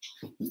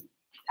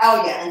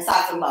 Oh, yeah, and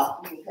socks them off.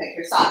 You can take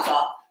your socks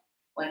off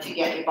once you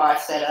get your bar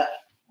set up.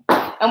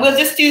 And we'll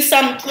just do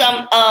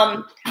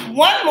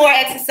one more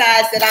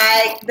exercise that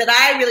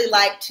I really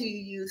like to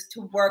use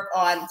to work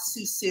on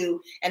susu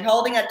and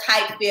holding a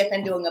tight fifth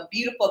and doing a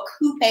beautiful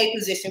coupe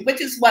position,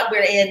 which is what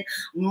we're in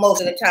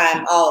most of the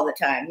time, all the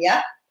time,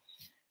 yeah?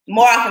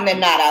 More often than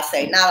not, I'll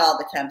say, not all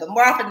the time, but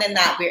more often than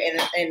not, we're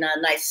in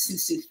a nice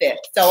susu fifth.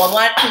 So I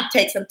want to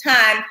take some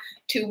time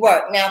to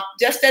work. Now,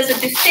 just as a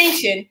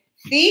distinction,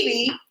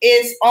 Phoebe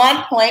is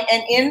on point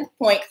and in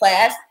point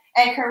class,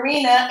 and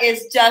Karina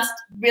is just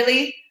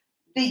really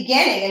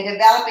beginning and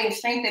developing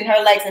strength in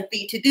her legs and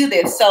feet to do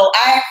this. So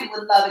I actually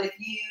would love it if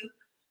you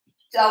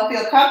don't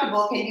feel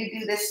comfortable. Can you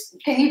do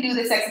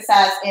this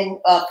exercise in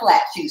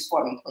flat shoes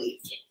for me,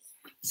 please?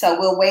 So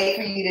we'll wait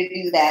for you to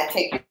do that.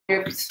 Take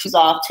your shoes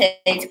off.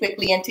 Change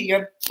quickly into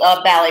your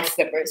ballet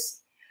slippers.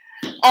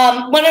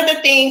 One of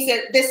the things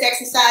that this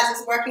exercise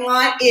is working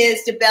on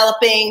is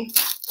developing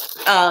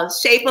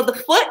shape of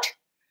the foot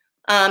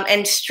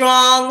and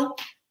strong.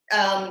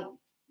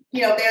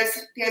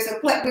 There's a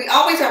point. We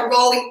always are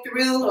rolling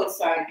through. Oh,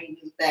 sorry, being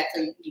moved back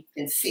so you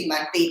can see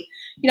my feet.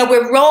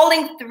 We're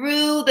rolling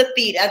through the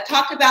feet. I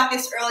talked about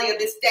this earlier.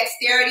 This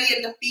dexterity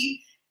in the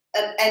feet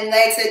and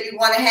legs that you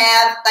want to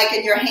have, like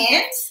in your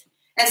hands.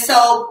 And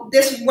so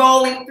this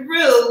rolling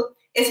through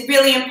is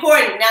really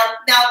important.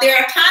 Now there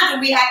are times when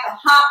we have to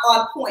hop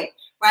on point,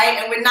 right?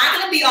 And we're not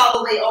going to be all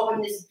the way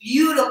over this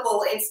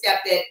beautiful instep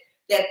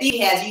that Phoebe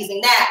has using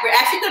that. We're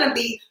actually going to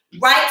be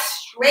right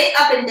straight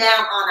up and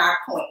down on our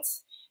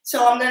points.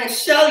 So I'm going to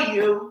show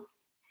you,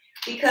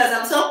 because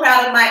I'm so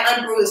proud of my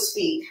unbruised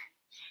feet,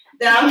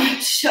 that I'm going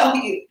to show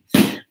you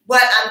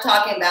what I'm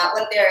talking about,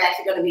 what they're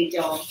actually going to be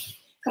doing.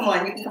 Come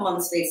on, you can come on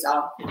the stage,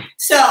 y'all.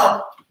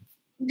 So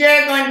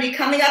they're going to be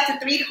coming up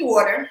to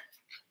 3/4.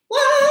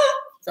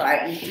 Sorry,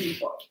 I'm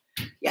 3/4.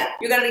 Yeah,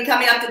 you're going to be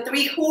coming up to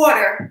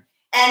 3/4,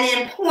 and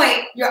in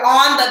point, you're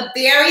on the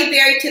very,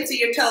 very tips of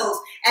your toes.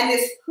 And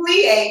this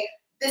plie,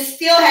 this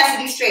still has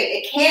to be straight.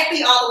 It can't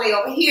be all the way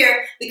over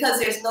here because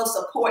there's no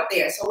support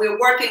there. So we're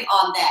working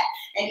on that.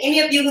 And any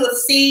of you who have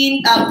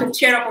seen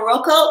Concerto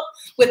Barocco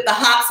with the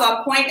hops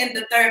on point in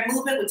the third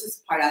movement, which is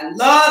the part I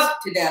love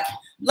to death,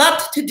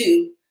 loved to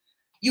do,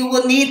 You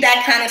will need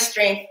that kind of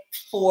strength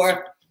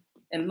for,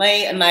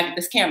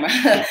 this camera,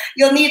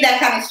 you'll need that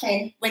kind of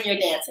strength when you're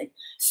dancing.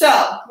 So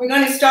we're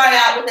going to start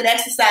out with an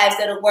exercise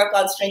that'll work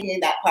on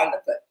strengthening that part of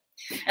the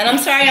foot. And I'm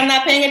sorry I'm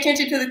not paying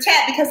attention to the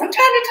chat because I'm trying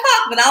to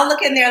talk, but I'll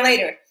look in there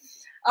later.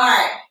 All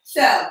right,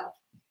 so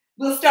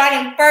we'll start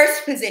in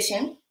first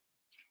position.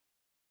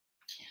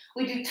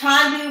 We do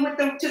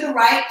tendu to the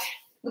right,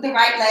 with the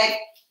right leg.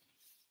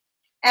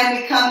 And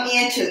we come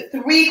into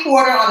 3/4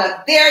 on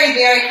a very,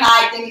 very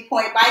high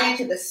demi-point, right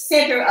into the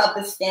center of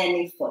the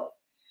standing foot.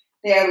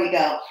 There we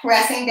go,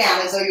 pressing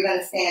down as though you're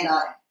gonna stand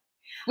on it.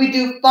 We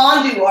do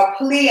fondu or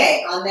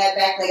plie on that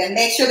back leg, and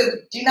make sure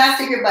that you do not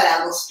stick your butt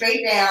out, go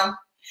straight down.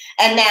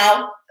 And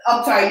now,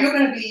 I'm sorry, you're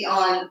gonna be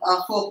on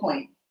full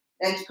point.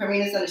 And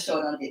Karina's gonna show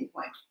it on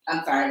demi-point.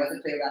 I'm sorry, I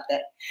wasn't clear about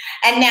that.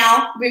 And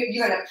now,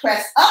 you're gonna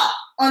press up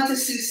onto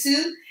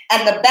susu,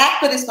 and the back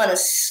foot is gonna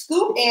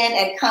scoop in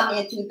and come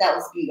into, that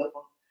was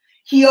beautiful.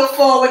 Heel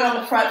forward on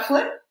the front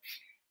foot.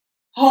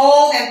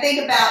 Hold and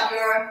think about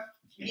your,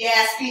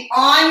 yes, be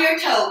on your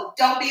toe.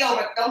 Don't be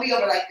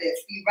over like this.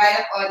 Be right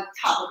up on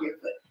top of your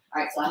foot.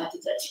 All right, so I have to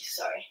touch you,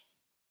 sorry.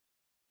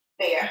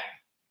 There.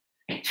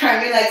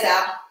 Turn your legs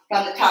out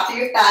from the top of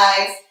your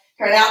thighs.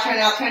 Turn out, turn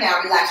out, turn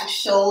out. Relax your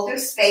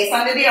shoulders, space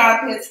under the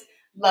armpits.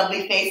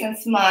 Lovely face and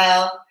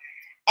smile.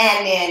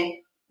 And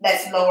then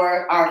let's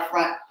lower our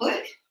front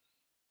foot.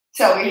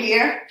 So we're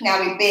here. Now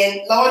we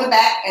bend, lower the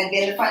back and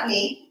bend the front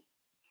knee.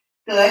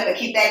 Good, but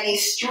keep that knee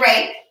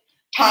straight.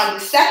 Tendu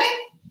second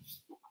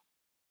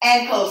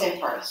and close in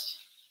first.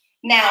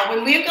 Now,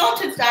 when we're going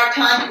to start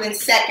tendu in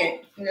second,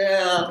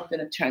 I'm going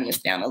to turn this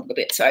down a little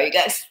bit. Sorry, you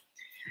guys.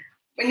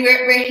 When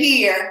we're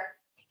here,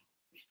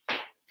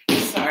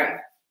 sorry,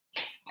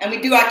 and we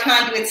do our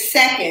tendu in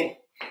second,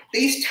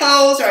 these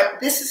toes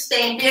this is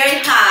staying very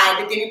high.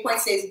 The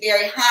demi-point stays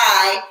very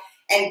high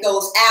and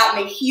goes out,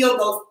 and the heel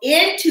goes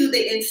into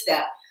the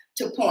instep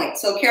to point.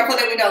 So careful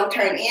that we don't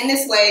turn in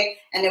this way,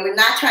 and then we're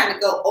not trying to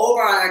go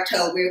over on our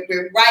toe.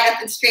 We're right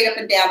up and straight up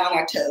and down on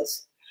our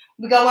toes.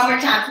 We go one more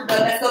time. So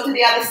let's go to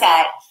the other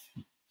side.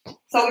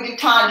 So we do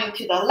tendu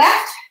to the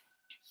left,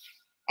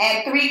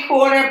 and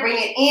 3/4, bring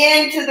it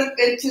into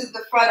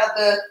the front of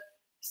the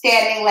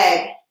standing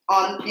leg.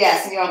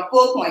 Yes, and you're on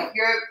full point.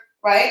 You're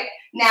right.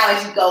 Now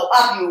as you go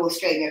up, you will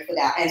straighten your foot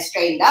out and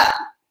straighten up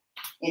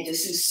into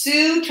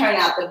susu. Turn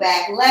out the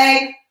back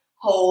leg.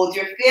 Hold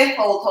your fifth.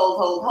 Hold, hold,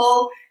 hold,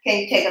 hold. Can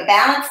you take a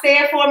balance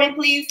there for me,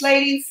 please,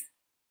 ladies?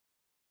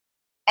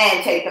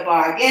 And take the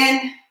bar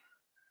again.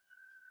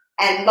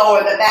 And lower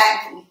the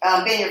back,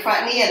 bend your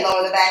front knee and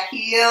lower the back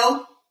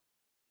heel.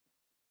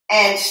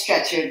 And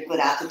stretch your foot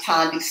out to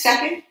tendu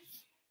second.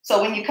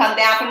 So when you come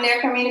down from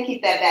there, Karina,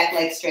 keep that back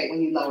leg straight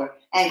when you lower.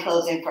 And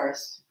close in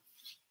first.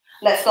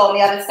 Let's go on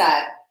the other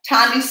side.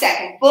 Tendu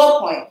second,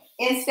 full point.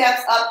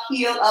 Insteps up,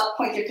 heel up,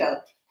 point your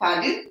toe.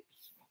 Tendu.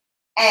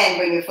 And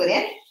bring your foot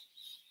in.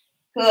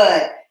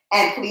 Good.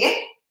 And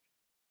plie.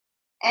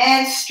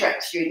 And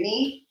stretch your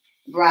knee.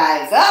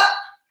 Rise up.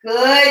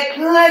 Good,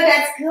 good.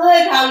 That's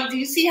good. Do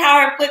you see how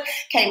our foot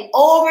came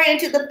over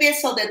into the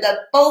fist so that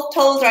both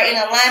toes are in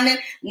alignment?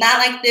 Not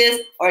like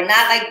this or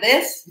not like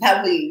this.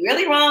 That would be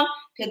really wrong.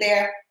 To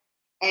there.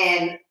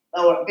 And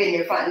lower, bend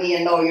your front knee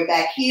and lower your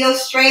back heel.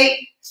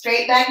 Straight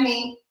back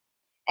knee.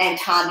 And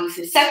tendu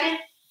to second.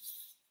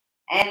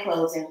 And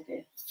close in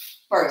fifth.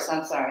 First,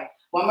 I'm sorry.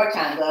 One more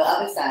time. Go to the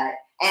other side.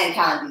 And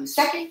tendu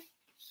second.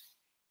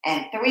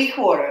 And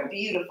 3/4,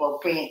 beautiful.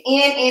 Bring it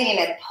in,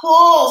 and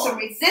pull some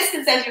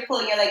resistance as you're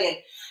pulling your leg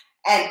in.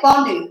 And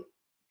fondu.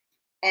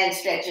 And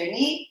stretch your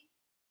knee.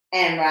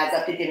 And rise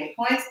up to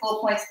demi-points.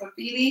 Full points for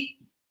Phoebe.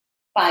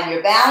 Find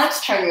your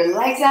balance. Turn your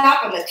legs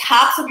out from the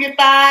tops of your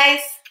thighs.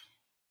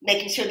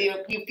 Making sure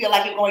that you feel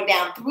like you're going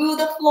down through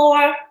the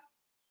floor.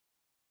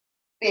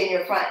 Bend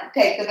your front.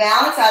 Take the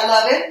balance. I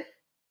love it.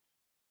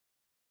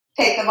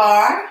 Take the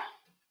bar.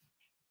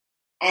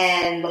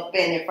 And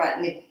bend your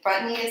front knee.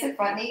 Front knee, is it?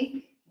 Front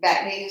knee.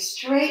 Back knee is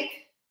straight.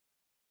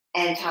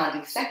 And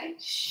tendu second.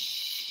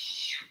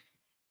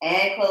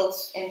 And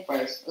close in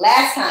first.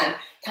 Last time.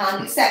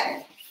 Tendu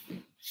second.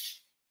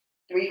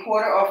 3/4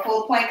 or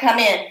full point, come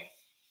in.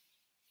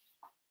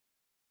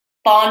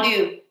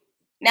 Fondu.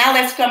 Now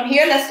let's come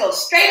here. Let's go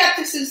straight up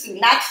to susu.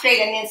 Not straight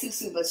and then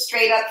susu, but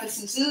straight up to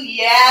susu.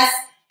 Yes.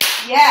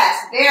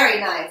 Yes. Very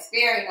nice.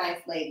 Very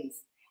nice,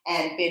 ladies.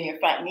 And bend your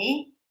front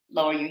knee.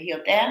 Lower your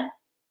heel down.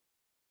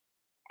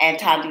 And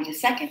tendu to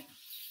second.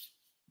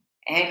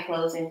 And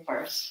close in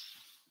first.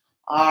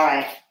 All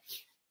right.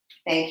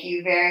 Thank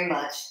you very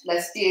much.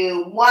 Let's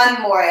do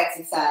one more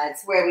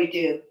exercise where we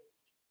do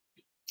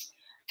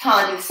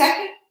tendu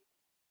second,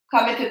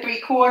 come into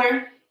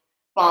 3/4,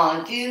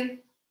 fondu,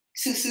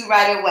 susu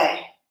right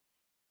away.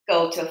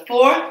 Go to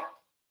 4,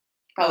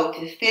 go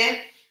to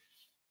 5th,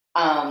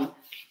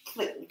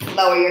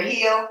 lower your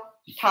heel,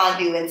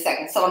 tendu in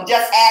second. So I'm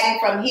just adding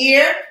from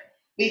here.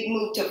 We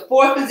move to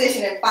 4th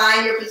position and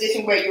find your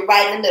position where you're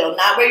right in the middle,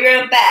 not where you're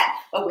in the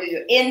back, but where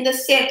you're in the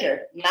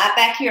center, not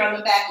back here on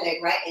the back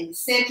leg, right? In the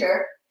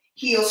center,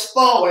 heels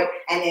forward,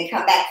 and then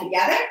come back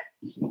together.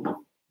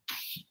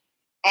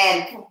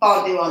 and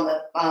fondue on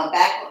the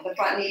back. The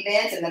front knee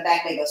bends and the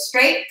back leg goes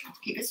straight.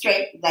 Keep it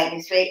straight,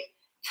 lightning straight.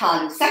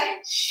 Tendu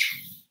second,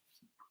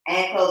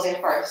 and close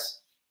in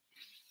first.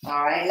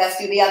 All right, let's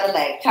do the other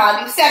leg.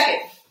 Tendu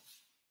second.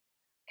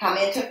 Come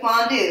into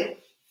fondue.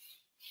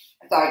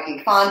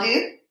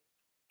 Fondue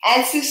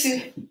and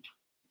susu.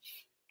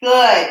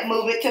 Good.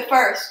 Move it to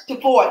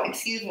fourth,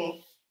 excuse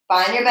me.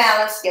 Find your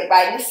balance. Get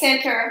right in the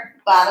center.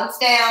 Bottoms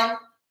down.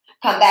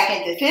 Come back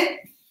into fifth.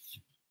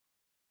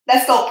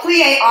 Let's go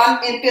plie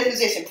in fifth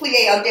position.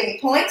 Plie on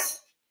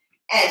demi-points.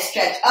 And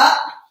stretch up.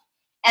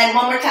 And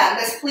one more time.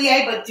 Let's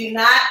plie, but do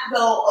not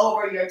go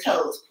over your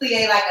toes.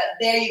 Plie like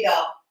there you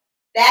go.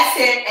 That's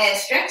it. And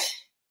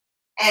stretch.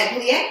 And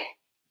plie.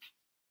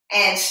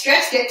 And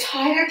stretch. Get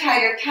tighter,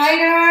 tighter,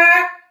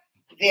 tighter.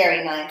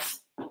 Very nice.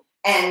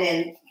 And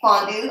then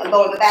fondue,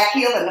 lower the back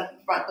heel and the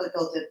front foot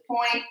goes to the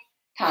point.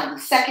 Tendu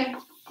second.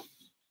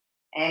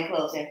 And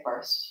close in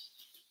first.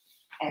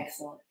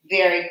 Excellent.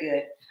 Very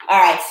good. All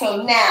right,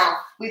 so now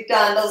we've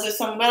done, those are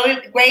some really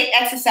great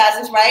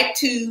exercises, right,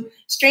 to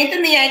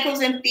strengthen the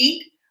ankles and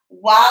feet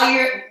while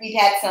we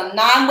had some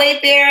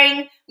non-weight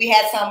bearing. We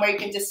had some where you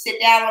can just sit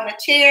down on a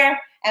chair,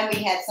 and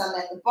we had some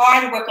at the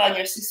bar to work on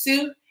your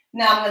susu.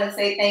 Now I'm going to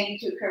say thank you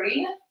to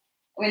Karina.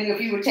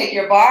 If you would take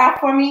your bar off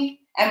for me,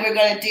 and we're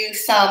going to do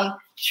some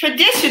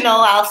traditional,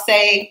 I'll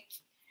say,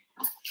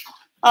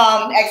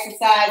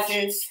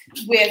 exercises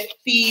with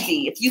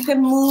Phoebe. If you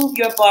can move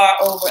your bar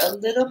over a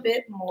little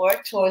bit more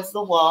towards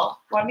the wall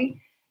for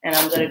me, and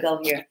I'm going to go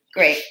here.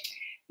 Great.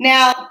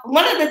 Now,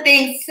 one of the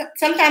things,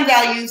 sometimes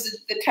I'll use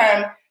the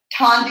term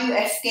tendu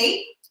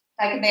escape,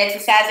 like in the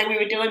exercise that we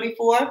were doing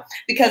before,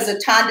 because the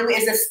tendu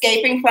is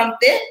escaping from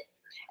fifth,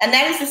 and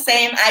that is the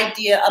same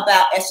idea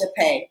about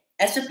échappé.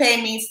 Échappé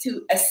means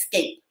to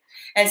escape.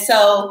 And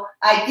so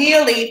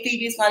ideally,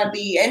 Phoebe's going to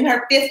be in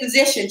her fifth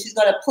position. She's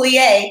going to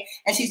plie,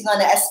 and she's going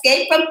to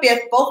escape from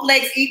fifth, both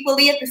legs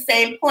equally at the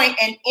same point,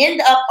 and end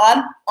up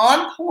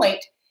on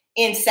point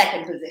in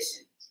second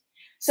position.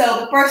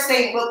 So the first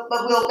thing,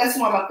 let's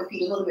warm up the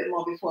feet a little bit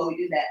more before we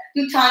do that.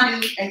 Do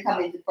tendu and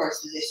come into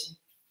first position.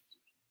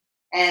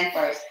 And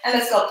first. And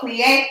let's go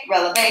plie,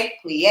 releve,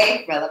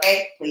 plie,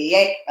 releve,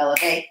 plie,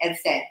 releve, and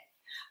stay.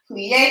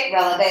 Plie,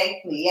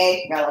 releve,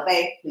 plie,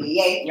 releve,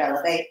 plie,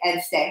 releve,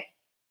 and stay.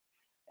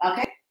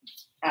 Okay?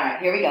 All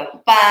right, here we go.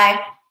 5,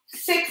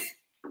 6,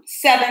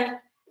 7,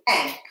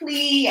 and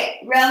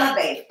plie,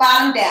 releve,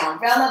 bottom down,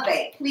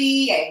 releve,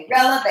 plie,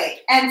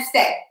 releve, and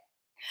stay.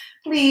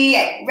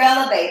 Plie,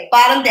 releve,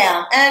 bottom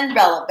down, and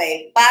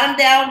releve, bottom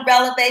down,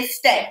 releve,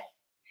 stay.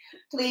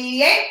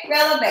 Plie,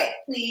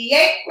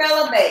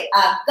 releve.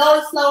 I'm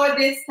going slower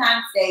this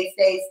time. Stay,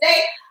 stay, stay.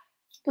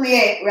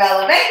 Plie,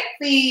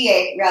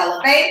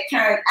 releve.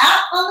 Turn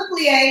out on the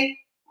plie,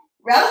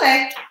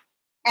 releve,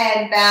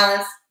 and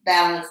balance.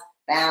 And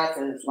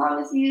as long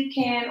as you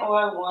can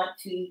or want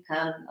to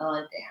come on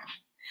down.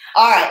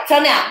 All right, so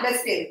now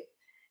let's do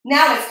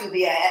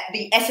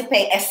the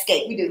échappé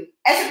escape. We do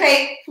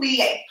échappé,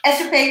 plie,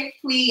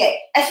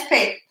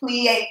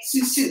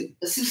 susu.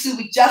 The susu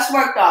we just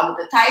worked on with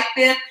the tight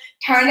fifth,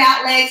 turned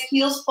out legs,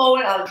 heels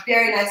forward on a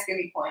very nice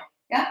skinny point.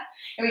 Yeah?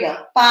 Here we go.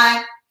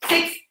 5,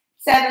 6,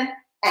 7,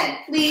 and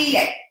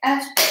plie,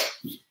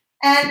 échappé,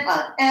 and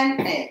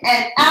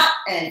out,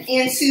 and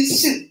in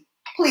susu.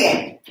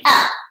 Plie,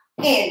 out,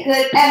 in,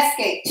 good,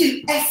 escape,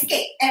 2,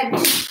 escape, and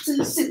 2,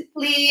 susu,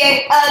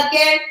 plie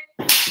again,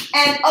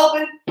 and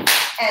open,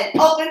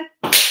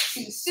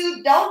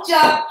 susu, don't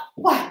jump,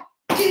 1,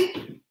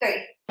 2,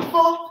 3,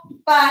 4,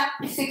 5,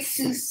 6,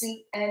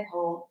 susu, and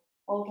hold,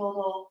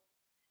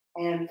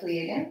 and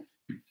plie again,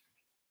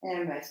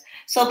 and rest.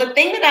 So the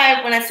thing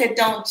that when I said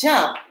don't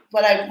jump,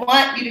 what I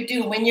want you to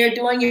do when you're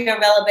doing your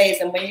releves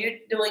and when you're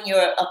doing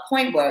your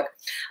point work,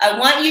 I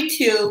want you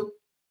to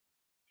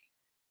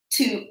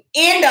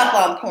end up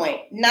on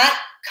point, not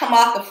come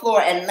off the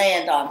floor and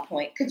land on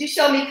point. Could you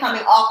show me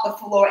coming off the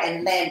floor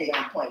and landing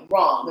on point?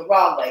 Wrong, the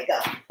wrong way, go.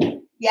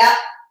 Yep,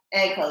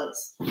 and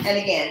close. And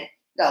again,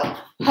 go.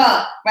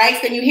 Huh, right?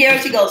 So then you hear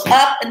she goes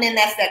up, and then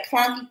that's that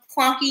clunky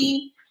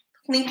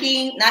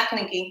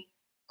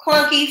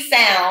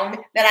sound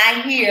that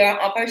I hear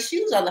of her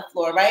shoes on the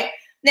floor, right?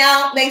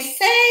 Now, they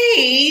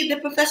say the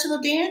professional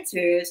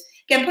dancers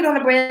can put on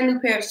a brand new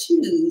pair of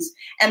shoes,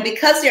 and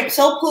because they're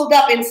so pulled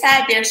up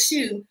inside their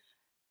shoe,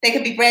 they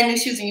could be brand new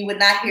shoes and you would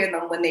not hear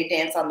them when they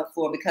dance on the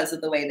floor because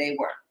of the way they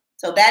work.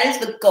 So that is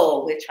the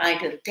goal. We're trying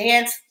to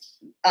dance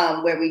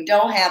where we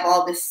don't have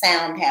all this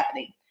sound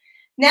happening.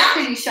 Now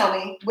can you show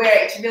me where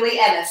it's really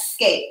an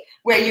escape,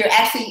 where you're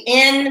actually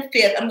in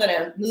fifth? I'm going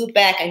to move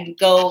back and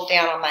go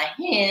down on my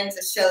hands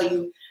to show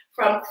you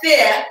from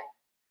fifth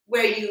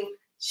where you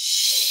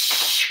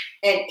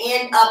and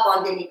end up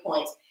on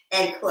demi-points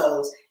and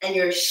close. And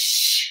you're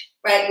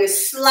right? You're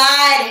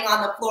sliding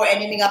on the floor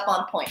and ending up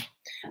on point.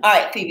 All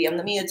right, Phoebe,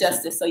 let me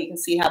adjust this so you can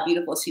see how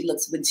beautiful she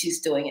looks when she's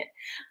doing it.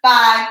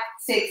 5,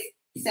 6,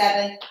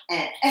 7,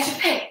 and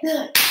échappé,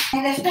 good.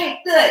 And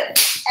échappé, good.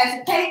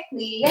 Échappé,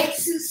 plie,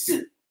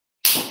 susu.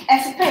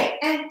 Échappé,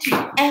 and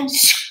 2, and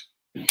shoo.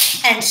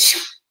 And shoo.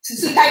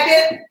 Susu, tight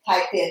bit.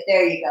 Tight bit.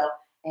 There you go.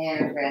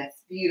 And rest.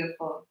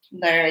 Beautiful.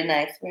 Very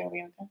nice. Where are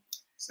we on?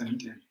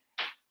 17.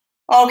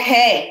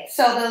 Okay,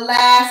 so the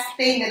last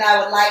thing that I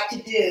would like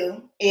to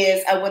do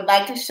is I would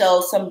like to show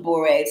some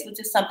bourrées,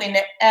 which is something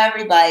that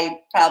everybody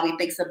probably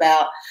thinks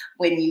about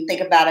when you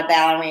think about a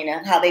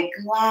ballerina, how they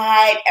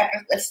glide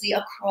effortlessly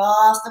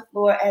across the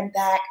floor and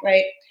back,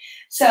 right?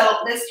 So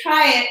let's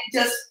try it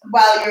just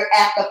while you're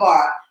at the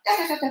bar.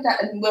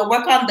 And we'll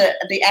work on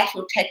the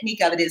actual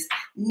technique of it is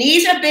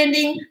knees are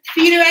bending,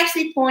 feet are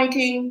actually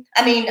pointing.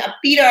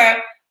 Feet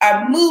are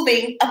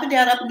moving up and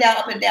down, up and down,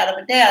 up and down, up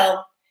and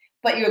down.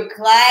 But you're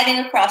gliding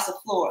across the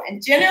floor.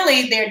 And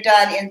generally, they're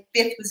done in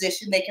fifth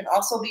position. They can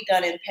also be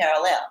done in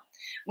parallel.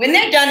 When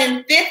they're done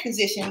in fifth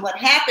position, what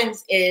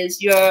happens is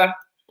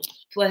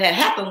what had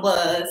happened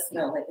was,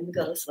 no, wait, let me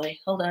go this way.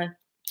 Hold on.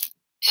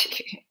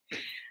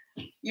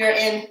 You're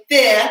in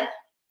fifth,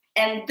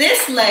 and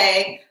this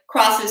leg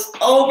crosses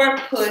over,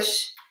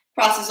 push,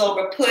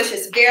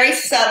 It's very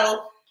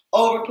subtle,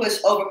 over,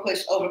 push,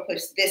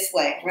 this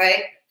way,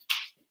 right?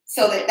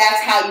 So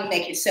that's how you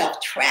make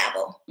yourself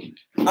travel.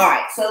 All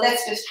right, so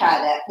let's just try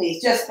that, please.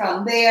 Just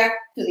from there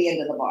to the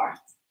end of the bar.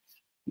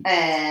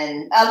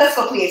 And let's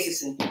go plie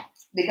sous,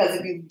 because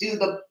if you do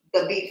the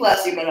B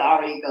plus, you're going to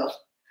already go.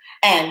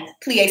 And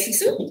plie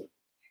sous,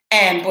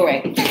 and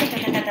bourrée.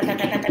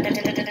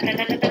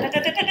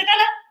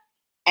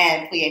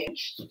 And plie.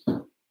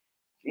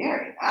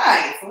 Very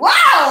nice. Wow,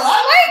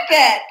 I like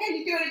that. Can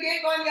you do it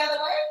again going the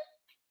other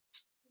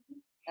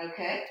way?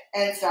 Okay,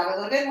 and start a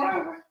little bit more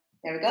over.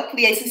 There we go.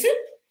 Plie sous,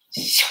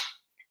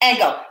 and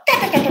go.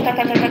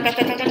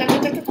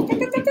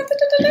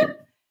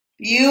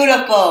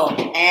 Beautiful.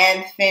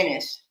 And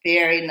finish.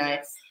 Very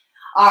nice.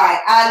 All right.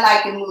 I'd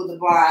like to move the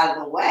bar out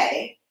of the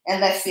way. And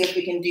let's see if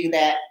we can do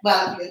that.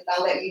 Well,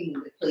 I'll let you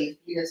move it, please.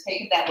 You just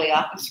take it that way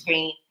off the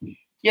screen.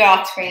 You're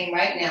off screen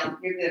right now.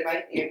 You're good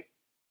right there.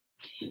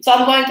 So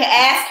I'm going to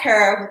ask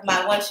her with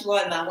my one shoe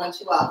on and my one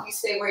shoe off. You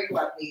stay where you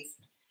are, please.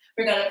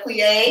 We're going to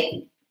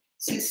plie.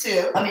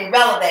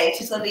 Releve.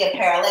 She's going to be in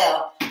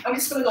parallel. I'm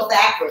just going to go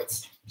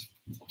backwards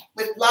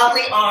with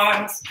lovely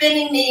arms,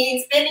 bending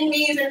knees and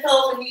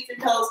toes, and knees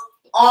and toes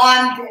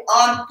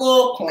on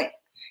full point.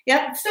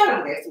 Yep, start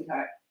over there,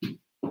 sweetheart.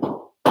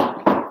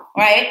 All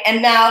right,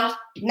 and now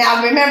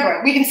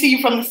remember, we can see you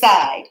from the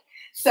side.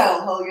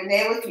 So hold your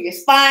navel to your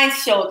spine,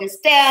 shoulders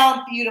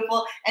down,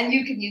 beautiful, and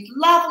you can use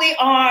lovely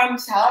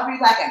arms, however you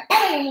like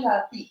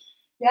it.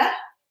 Yeah,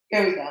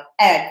 here we go.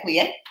 And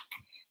plie.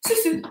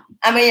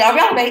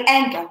 Releve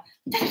and go.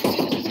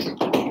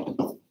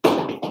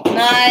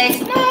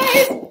 Nice.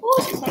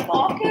 Oh, she's like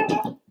off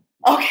camera.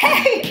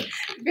 Okay,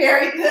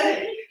 very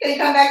good. Can you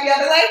come back the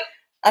other way?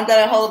 I'm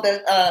gonna hold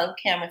the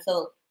camera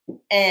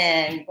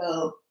and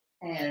go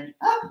and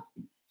up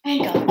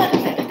and go.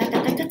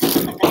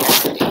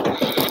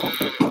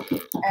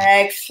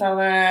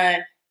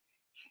 Excellent.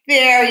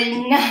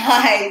 Very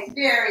nice.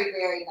 Very,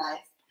 very nice.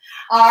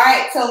 All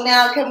right, so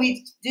now can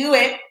we do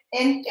it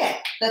in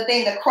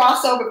the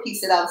crossover piece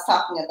that I was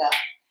talking about?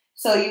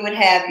 So you would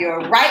have your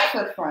right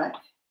foot front,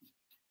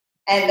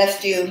 and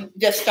let's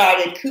just start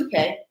in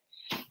coupe,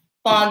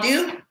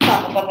 fondue,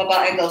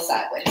 and go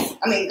sideways.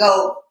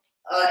 Go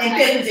in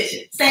fifth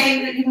position.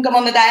 Same, you can come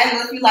on the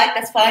diagonal if you like,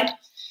 that's fine.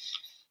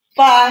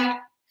 5,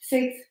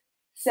 6,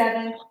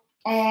 7,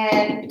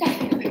 and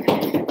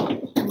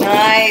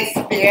nice,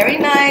 very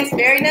nice,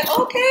 very nice.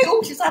 Okay,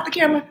 oh, she's off the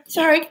camera.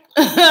 Sorry.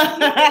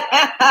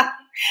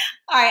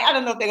 All right, I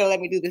don't know if they're gonna let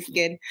me do this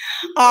again.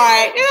 All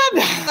right.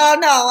 Oh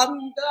no,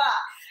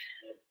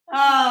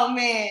 oh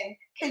man.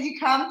 Can you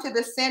come to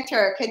the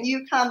center? Can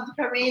you come,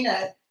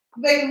 Karina?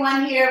 Maybe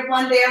one here,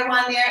 one there,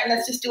 and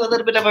let's just do a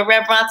little bit of a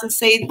reverence and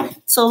say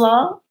so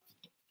long.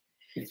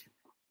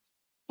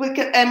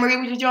 And Marie,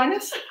 would you join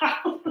us?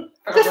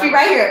 Just be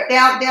right here,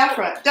 down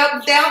front.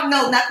 Down,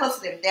 no, not close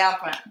to them, down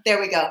front.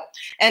 There we go.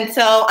 And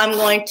so I'm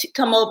going to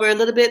come over a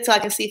little bit so I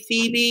can see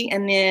Phoebe,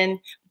 and then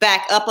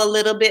back up a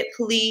little bit,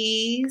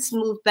 please.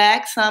 Move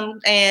back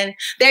some, and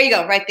there you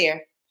go, right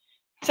there.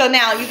 So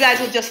now you guys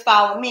will just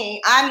follow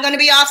me. I'm going to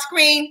be off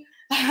screen,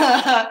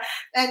 and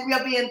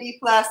we'll be in B+,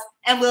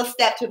 and we'll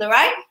step to the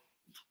right,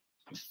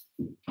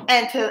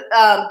 and to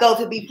go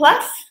to B+.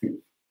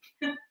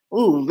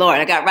 Ooh, Lord,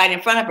 I got right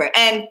in front of her.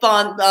 And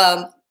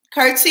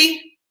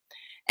curtsy.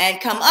 And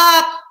come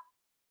up,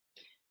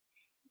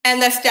 and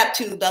let's step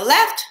to the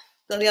left,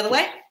 go the other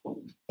way,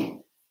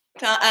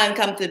 and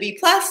come to B+,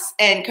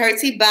 and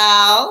curtsy,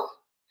 bow,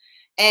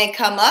 and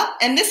come up.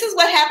 And this is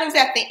what happens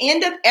at the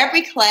end of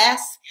every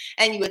class,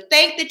 and you would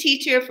thank the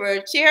teacher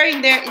for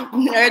sharing their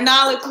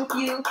knowledge with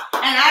you, and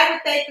I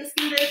would thank the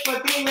students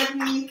for being with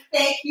me.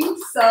 Thank you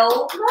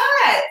so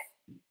much.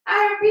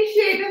 I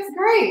appreciate it. That's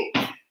great.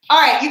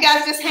 All right, you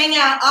guys just hang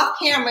out off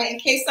camera in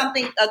case a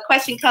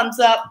question comes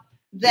up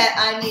that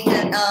I need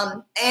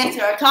to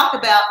answer or talk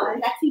about.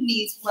 It actually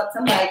needs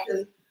somebody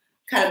to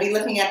kind of be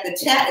looking at the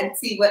chat and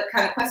see what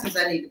kind of questions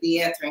I need to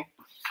be answering.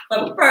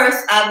 But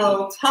first, I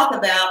will talk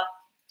about,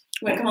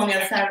 you want to come on the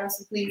other side,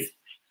 Russell, please?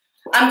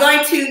 I'm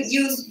going to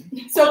use,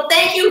 so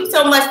thank you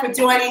so much for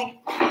joining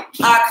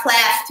our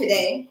class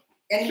today.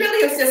 And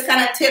really it's just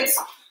kind of tips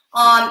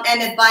on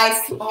and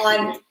advice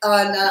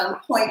on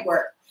point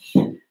work.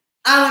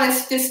 I want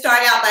to just start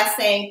out by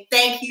saying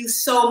thank you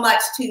so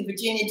much to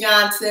Virginia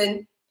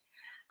Johnson,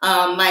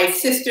 my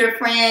sister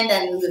friend,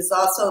 and who is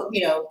also,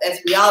 you know, as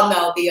we all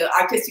know, the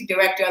artistic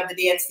director of the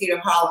Dance Theater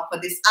of Harlem, for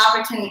this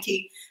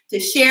opportunity to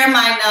share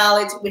my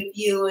knowledge with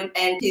you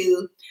and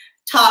to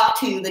talk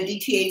to the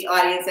DTH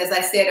audience. As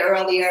I said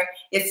earlier,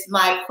 it's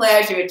my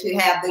pleasure to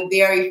have the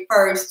very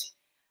first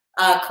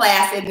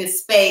class in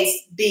this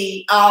space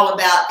be all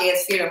about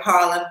Dance Theater of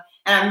Harlem.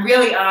 And I'm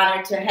really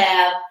honored to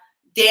have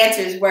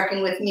dancers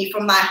working with me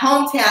from my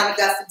hometown,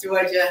 Augusta,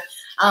 Georgia,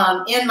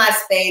 in my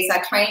space.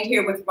 I trained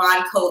here with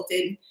Ron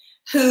Colton,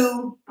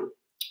 who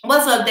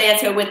was a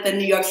dancer with the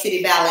New York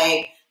City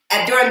Ballet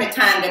during the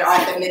time that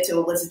Arthur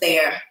Mitchell was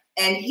there.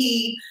 And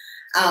he,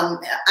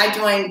 I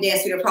joined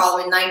Dance Theater of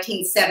Harlem in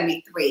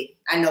 1973.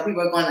 I know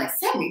people are going like,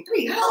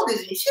 73, how old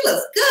is she? She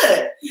looks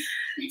good.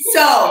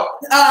 So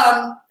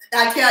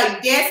I tell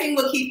you, dancing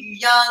will keep you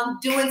young,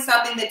 doing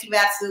something that you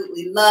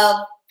absolutely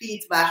love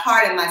feeds my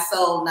heart and my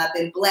soul, and I've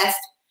been blessed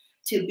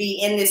to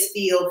be in this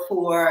field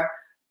for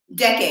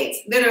decades,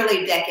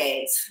 literally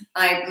decades.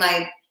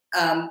 My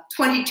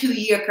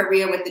 22-year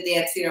career with the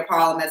Dance Theater of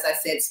Harlem, as I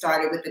said,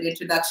 started with an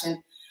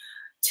introduction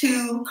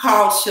to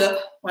Carl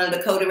Shook, one of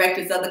the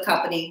co-directors of the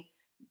company,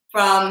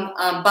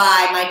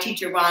 by my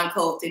teacher Ron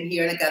Colton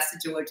here in Augusta,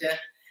 Georgia.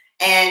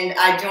 And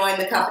I joined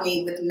the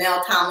company with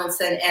Mel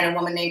Tomlinson and a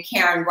woman named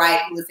Karen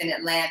Wright, who was in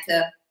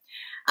Atlanta.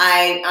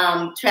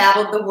 I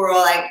traveled the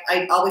world.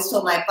 I always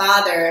told my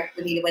father,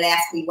 when he would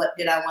ask me what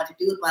did I want to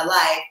do with my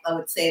life, I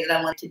would say that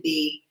I wanted to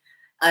be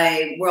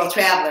a world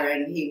traveler.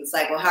 And he was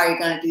like, well, how are you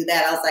going to do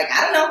that? I was like,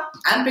 I don't know.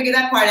 I haven't figured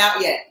that part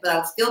out yet. But I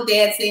was still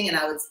dancing, and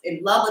I was in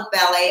love with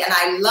ballet, and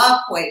I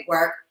love point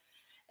work.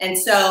 And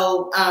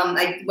so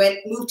I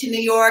moved to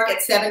New York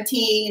at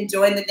 17 and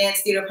joined the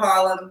Dance Theater of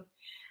Harlem.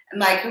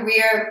 My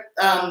career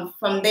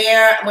from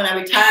there, when I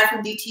retired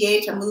from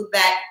DTH,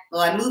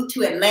 I moved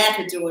to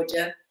Atlanta,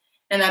 Georgia.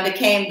 And I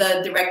became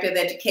the director of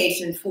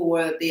education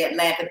for the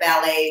Atlanta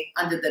Ballet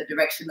under the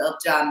direction of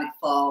John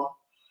McFall.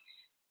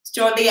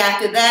 Shortly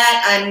after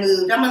that, I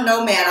moved. I'm a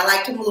nomad. I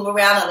like to move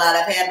around a lot.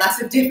 I've had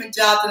lots of different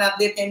jobs, and I've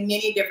lived in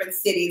many different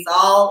cities,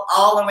 all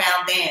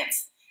around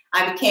dance.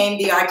 I became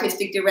the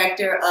artistic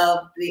director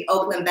of the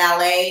Oakland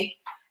Ballet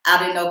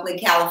out in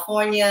Oakland,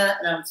 California.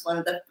 And I was one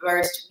of the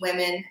first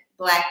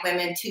Black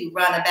women to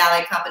run a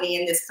ballet company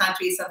in this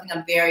country, something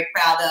I'm very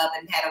proud of,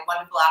 and had a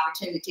wonderful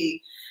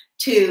opportunity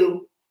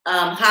to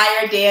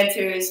hire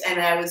dancers. And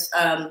I was,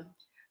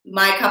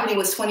 my company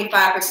was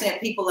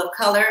 25% people of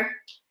color.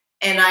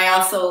 And I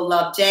also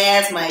love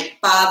jazz. My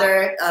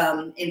father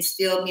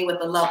instilled me with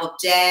the love of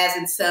jazz.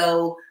 And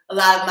so a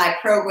lot of my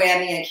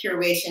programming and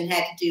curation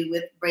had to do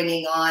with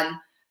bringing on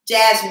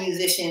jazz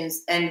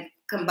musicians and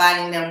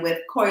combining them with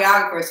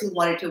choreographers who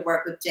wanted to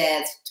work with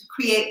jazz to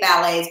create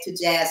ballets to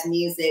jazz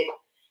music.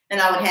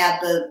 And I would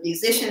have the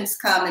musicians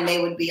come, and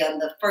they would be on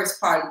the first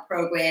part of the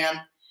program.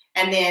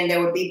 And then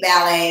there would be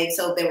ballet.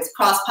 So there was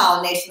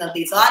cross-pollination of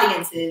these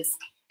audiences.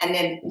 And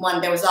then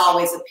there was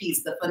always a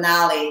piece, the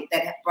finale,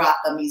 that brought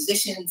the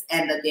musicians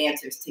and the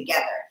dancers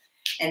together.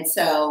 And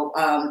so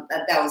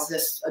that was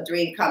just a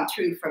dream come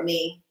true for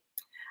me.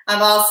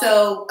 I've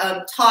also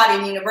taught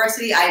in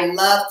university. I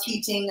love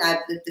teaching. I've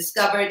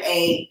discovered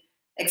a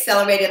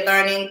accelerated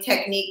learning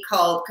technique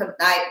called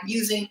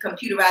using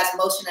computerized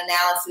motion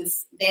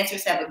analysis.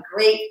 Dancers have a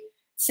great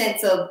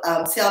sense of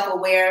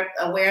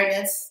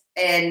self-awareness,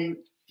 and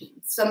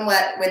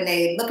somewhat when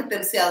they look at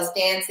themselves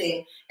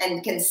dancing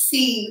and can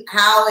see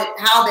how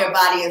their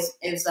body is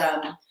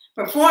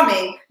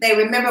performing, they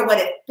remember what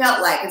it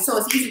felt like. And so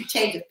it's easy to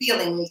change a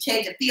feeling. When you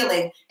change a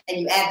feeling and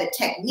you add the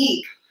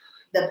technique,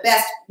 the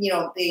best,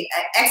 the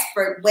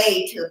expert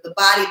way to the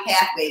body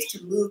pathways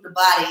to move the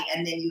body,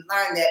 and then you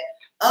learn that,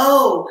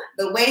 oh,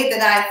 the way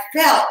that I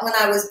felt when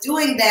I was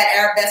doing that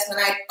arabesque, when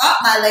I thought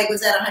my leg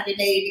was at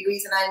 180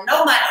 degrees and I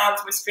know my arms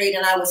were straight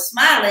and I was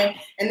smiling,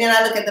 and then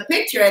I look at the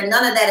picture and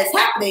none of that is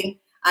happening,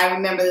 I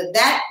remember that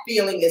that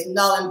feeling is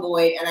null and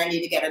void and I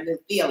need to get a new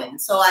feeling.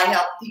 So I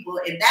help people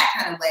in that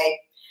kind of way.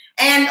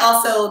 And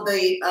also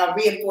the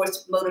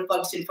reinforced motor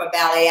function for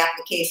ballet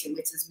application,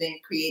 which has been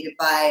created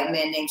by a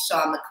man named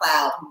Sean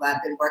McLeod, who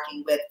I've been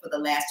working with for the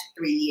last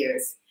 3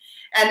 years.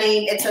 I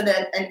mean, it's an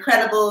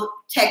incredible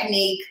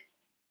technique,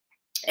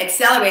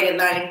 accelerated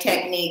learning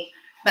technique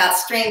about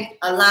strength,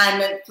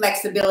 alignment,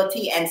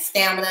 flexibility, and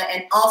stamina,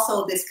 and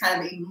also this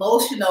kind of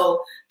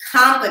emotional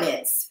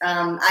confidence.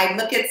 I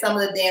look at some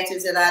of the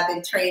dancers that I've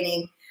been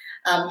training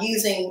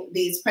using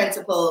these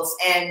principles,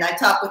 and I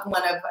talked with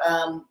one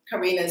of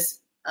Karina's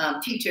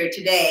teacher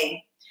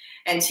today,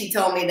 and she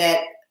told me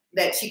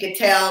that she could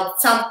tell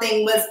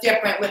something was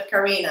different with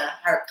Karina.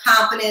 Her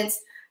confidence,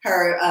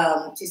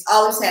 she's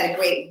always had a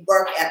great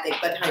work ethic,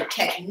 but her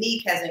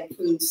technique has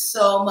improved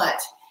so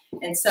much.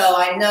 And so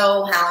I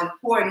know how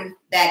important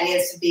that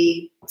is to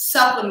be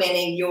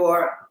supplementing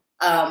your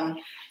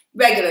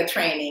regular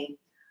training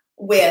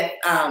with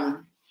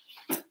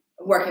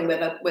working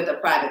with a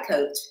private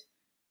coach.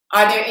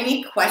 Are there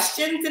any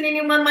questions that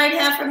anyone might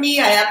have for me?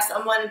 I have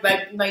someone,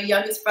 my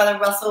youngest brother,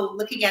 Russell,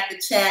 looking at the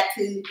chat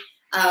to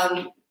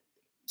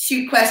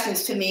shoot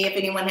questions to me. If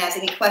anyone has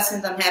any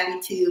questions, I'm happy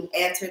to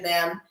answer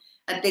them.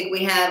 I think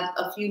we have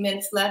a few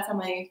minutes left. How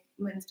many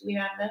minutes do we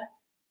have left?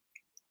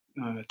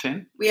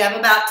 10. We have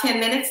about 10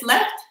 minutes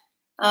left.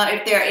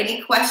 If there are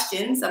any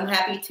questions, I'm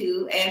happy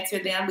to answer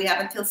them. We have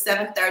until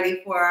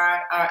 7:30 for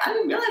our I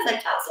didn't realize I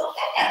talked so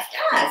fast.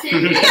 Guys,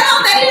 we got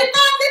all that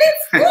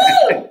in 5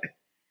 minutes. Woo!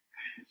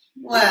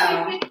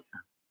 Wow.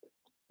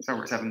 It's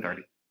over at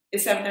 7:30.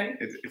 It's 7:30?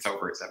 It's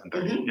over at 7:30.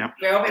 Mm-hmm. Yep.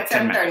 We're over at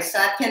 7:30, so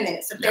I have 10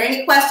 minutes. If there are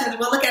any questions,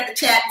 we'll look at the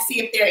chat and see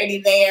if there are any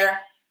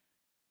there.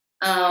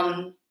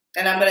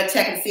 And I'm going to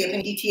check and see if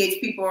any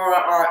DTH people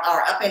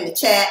are up in the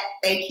chat.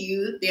 Thank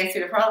you. The answer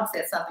to the problem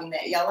said something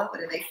that yellow. What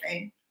are they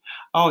saying?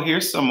 Oh,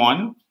 here's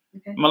someone.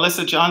 Okay.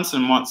 Melissa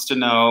Johnson wants to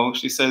know,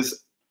 she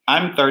says,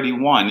 I'm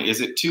 31.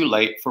 Is it too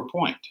late for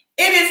Pointe?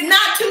 It is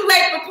not too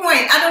late for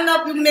Pointe. I don't know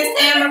if you missed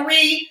Anne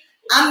Marie.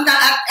 Anne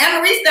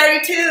Marie's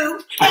 32. So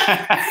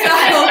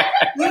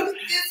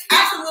it's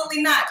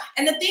absolutely not.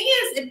 And the thing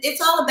is, it's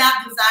all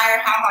about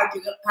desire,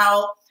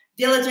 how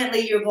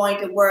diligently you're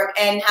going to work,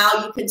 and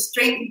how you can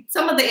strengthen.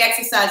 Some of the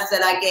exercises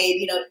that I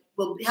gave,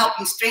 will help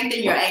you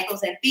strengthen your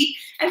ankles and feet,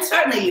 and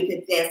certainly you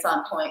can dance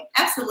on Pointe.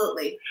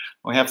 Absolutely.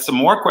 We have some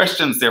more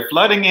questions. They're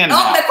flooding in.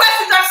 Oh, the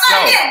questions are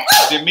flooding in.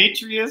 Woo!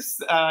 Demetrius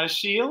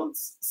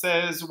Shields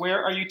says,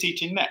 where are you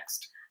teaching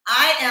next?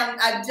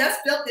 I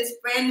just built this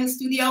brand new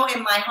studio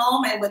in my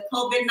home, and with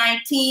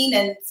COVID-19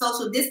 and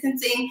social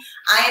distancing,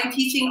 I am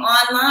teaching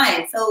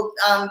online. So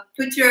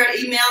put your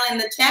email in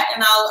the chat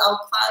and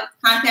I'll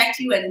contact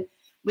you and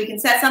we can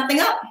set something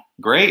up.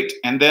 Great.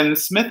 And then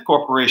Smith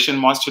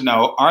Corporation wants to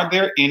know, are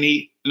there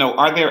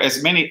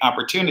as many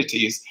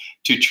opportunities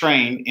to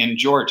train in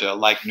Georgia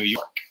like New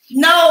York?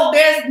 No,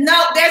 there's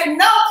no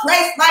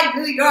place like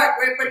New York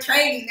for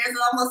training. There's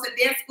almost a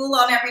dance school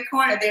on every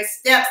corner. There's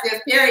Steps, there's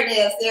Perry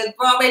Dance, there's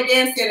Broadway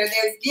Dance Center,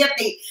 there's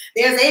Gibney,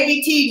 there's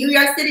ABT, New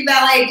York City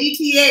Ballet,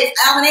 DTH,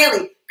 Alvin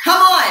Ailey.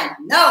 Come on,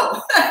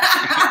 no.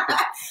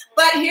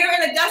 But here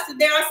in Augusta,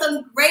 there are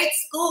some great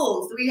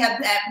schools. We have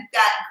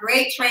got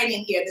great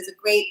training here. There's a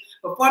great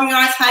performing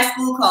arts high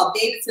school called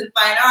Davidson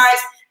Fine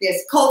Arts.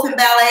 There's Colton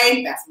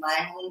Ballet, that's my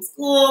home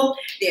school.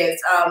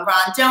 There's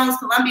Ron Jones,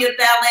 Columbia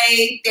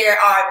Ballet. There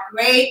are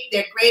great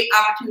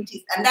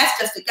opportunities, and that's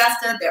just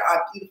Augusta. There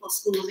are beautiful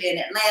schools in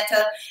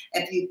Atlanta.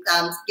 If you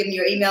give me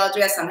your email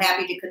address, I'm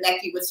happy to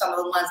connect you with some of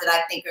the ones that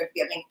I think are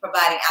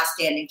providing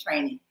outstanding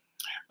training.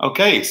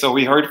 Okay, so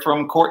we heard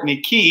from Courtney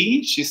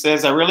Key. She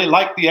says, I really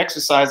like the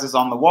exercises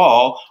on the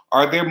wall.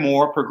 Are there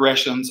more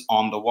progressions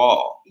on the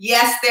wall?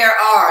 Yes, there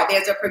are.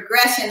 There's a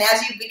progression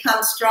as you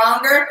become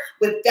stronger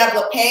with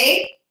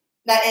développé,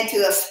 not into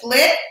a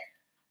split,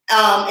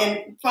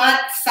 in front,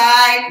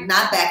 side,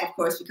 not back, of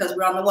course, because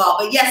we're on the wall.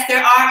 But yes,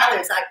 there are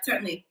others.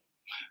 Certainly.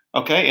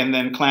 Okay, and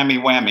then Clammy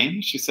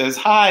Whammy. She says,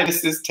 hi,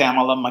 this is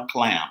Tamala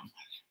McClam.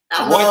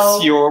 Hello.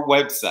 What's your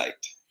website?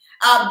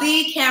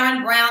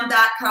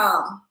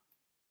 TheKarenBrown.com.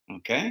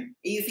 Okay.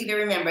 Easy to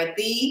remember,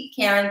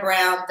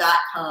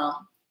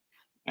 TheKarenBrown.com.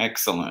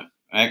 Excellent.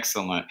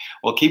 Excellent.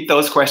 Well, keep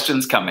those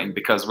questions coming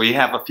because we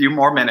have a few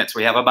more minutes.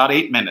 We have about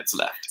 8 minutes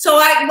left. So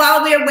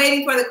while we're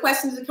waiting for the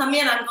questions to come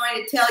in, I'm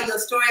going to tell you a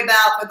story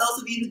about, for those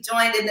of you who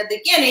joined in the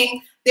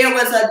beginning, there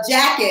was a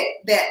jacket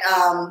that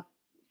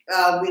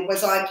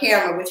was on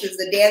camera, which is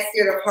the Dance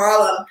Theater of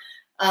Harlem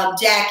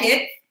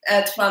jacket.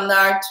 It's from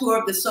our tour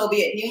of the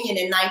Soviet Union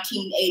in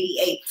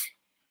 1988.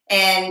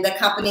 And the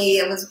company,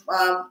 it was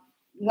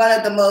one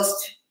of the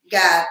most,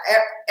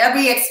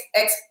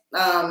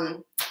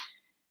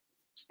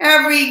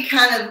 every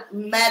kind of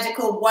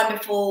magical,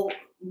 wonderful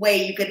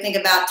way you could think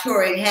about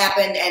touring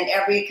happened, and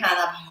every kind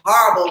of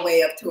horrible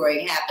way of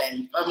touring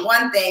happened. But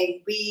one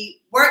thing,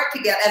 we worked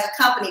together as a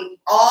company,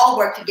 all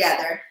work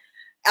together.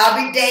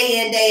 Every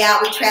day in, day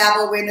out, we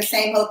travel. We're in the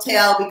same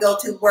hotel. We go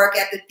to work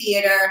at the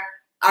theater.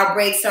 Our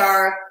breaks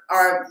are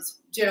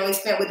generally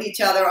spent with each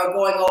other or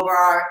going over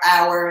our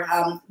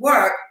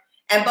work.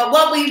 But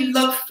what we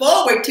look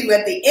forward to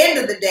at the end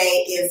of the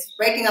day is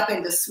breaking up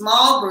into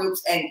small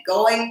groups and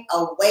going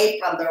away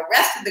from the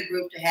rest of the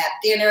group to have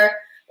dinner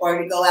or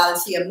to go out and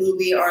see a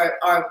movie or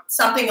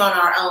something on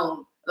our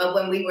own. But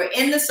when we were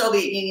in the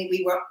Soviet Union,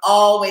 we were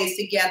always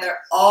together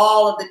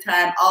all of the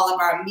time. All of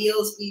our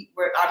meals,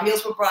 our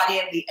meals were brought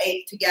in. We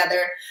ate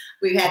together.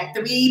 We had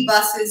 3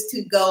 buses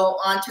to go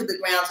onto the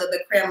grounds of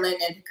the Kremlin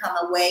and to come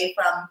away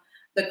from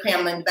the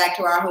Kremlin back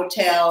to our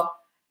hotel.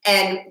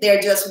 And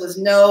there just was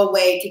no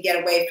way to get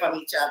away from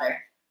each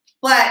other.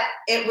 But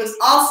it was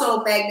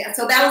also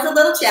so that was a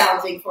little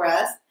challenging for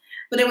us.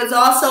 But it was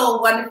also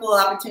a wonderful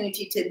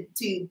opportunity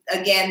to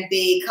again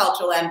be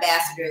cultural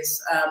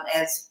ambassadors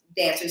as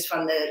dancers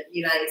from the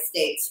United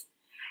States.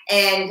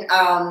 And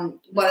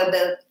one of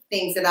the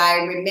things that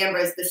I remember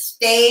is the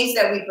stage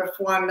that we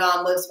performed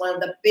on was one of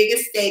the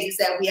biggest stages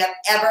that we have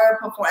ever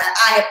performed.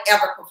 I have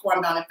ever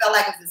performed on. It felt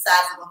like it was the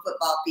size of a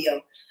football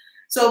field.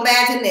 So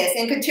imagine this.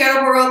 In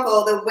Concerto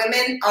Barocco, the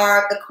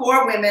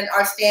core women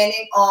are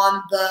standing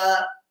on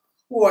the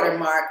quarter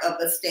mark of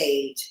the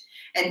stage.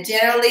 And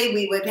generally,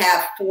 we would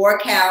have 4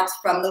 counts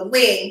from the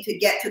wing to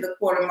get to the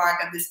quarter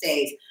mark of the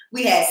stage.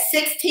 We had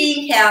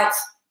 16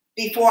 counts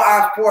before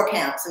our 4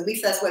 counts. At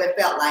least that's what it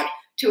felt like,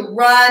 to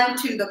run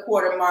to the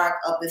quarter mark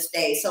of the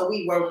stage. So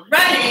we were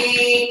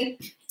running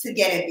to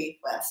get in B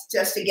plus,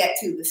 just to get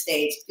to the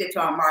stage, get to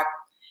our mark.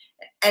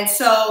 And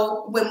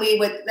so when we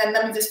would, then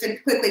let me just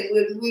finish quickly,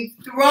 we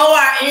throw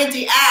our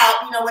energy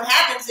out, you know, what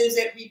happens is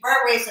it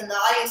reverberates and the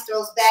audience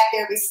throws back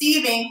their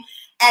receiving.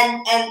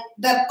 And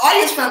the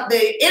audience from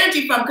the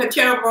energy from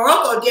Concerto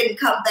Barocco didn't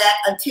come back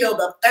until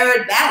the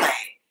 3rd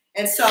ballet.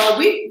 And so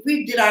we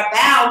did our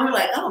bow and we were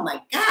like, oh my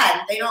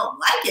God, they don't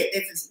like it.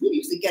 We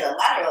usually get a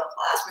lot of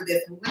applause for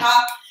this.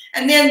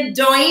 And then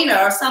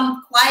Doina, or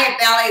some quiet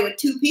ballet with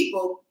 2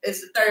 people,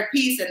 is the 3rd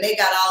piece, and they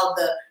got all of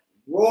the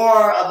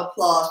roar of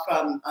applause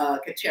from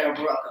Concerto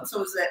Barocco. So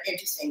it was an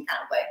interesting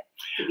kind of way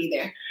to be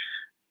there.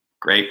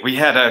 Great. We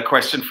had a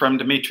question from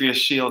Demetrius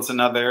Shields,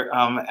 another.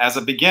 As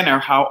a beginner,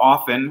 how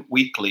often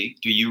weekly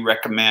do you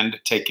recommend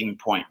taking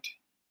Pointe?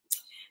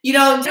 You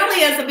know,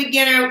 generally as a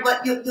beginner,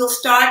 what you'll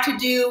start to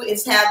do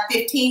is have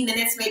 15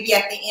 minutes maybe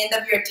at the end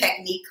of your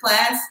technique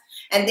class,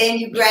 and then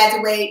you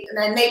graduate, and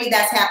then maybe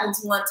that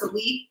happens once a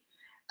week,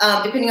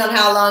 depending on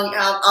how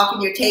often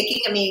you're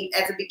taking. I mean,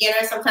 as a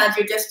beginner, sometimes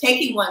you're just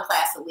taking 1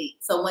 class a week.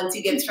 So once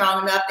you get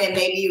strong enough, then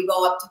maybe you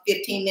go up to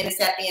 15 minutes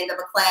at the end of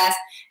a class,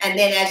 and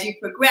then as you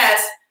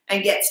progress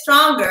and get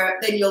stronger,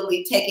 then you'll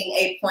be taking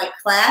a Pointe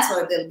class,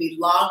 or it'll be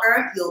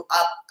longer.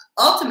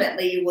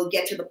 Ultimately, you will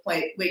get to the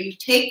point where you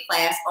take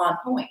class on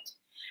Pointe,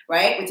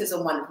 right? Which is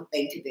a wonderful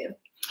thing to do.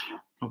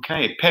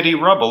 Okay. Petty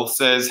Rubble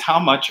says, how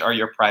much are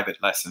your private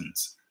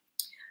lessons?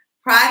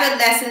 Private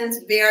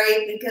lessons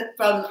vary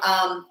from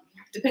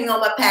depending on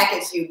what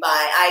package you buy.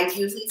 I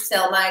usually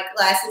sell my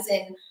classes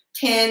in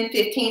 10,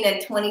 15,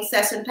 and 20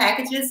 session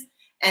packages.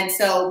 And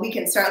so we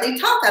can certainly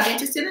talk. I'm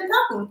interested in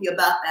talking with you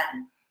about that.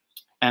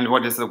 And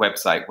what is the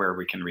website where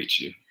we can reach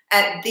you?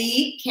 At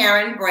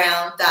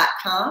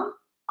thekarenbrown.com.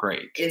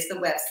 Great. Is the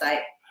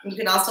website. You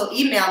can also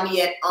email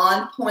me at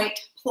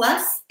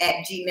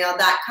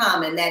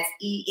onpointeplus@gmail.com, and that's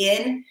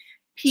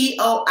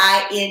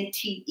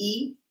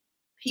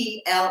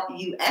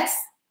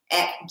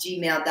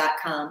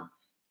ENPOINTEPLUS@gmail.com.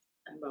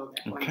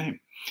 Okay.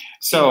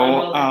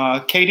 So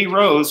Katie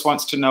Rose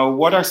wants to know,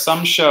 what are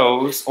some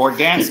shows or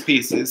dance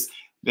pieces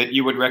that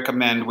you would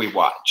recommend we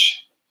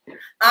watch?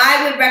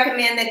 I would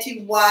recommend that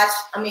you watch,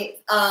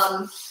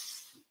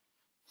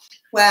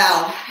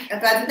 well,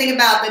 if I think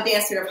about the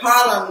Dance Theater of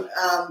Harlem,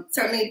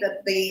 certainly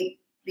the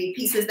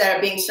pieces that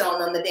are being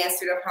shown on the Dance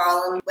Theater of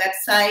Harlem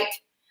website,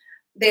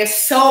 there's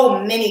so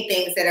many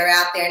things that are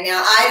out there.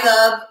 Now, I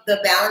love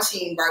the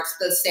Balanchine works,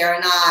 the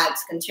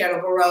Serenades,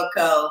 Concerto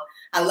Barocco.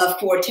 I love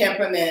 4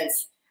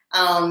 Temperaments.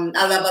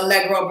 I love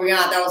Allegro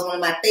Brilliant. That was one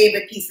of my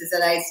favorite pieces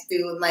that I used to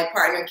do with my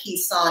partner,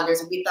 Keith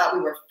Saunders. We thought we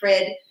were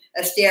Fred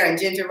Astaire and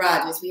Ginger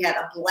Rogers. We had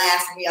a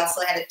blast, and we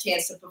also had a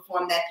chance to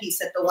perform that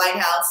piece at the White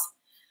House.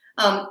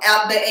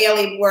 The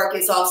Ailey work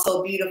is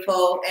also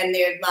beautiful, and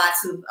there's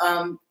lots of,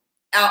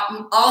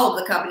 all of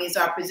the companies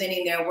are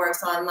presenting their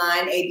works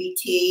online,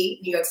 ABT,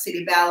 New York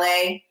City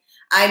Ballet.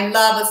 I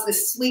love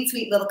this sweet,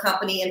 sweet little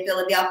company in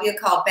Philadelphia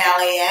called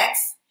Ballet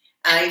X.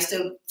 I used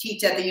to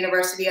teach at the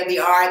University of the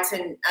Arts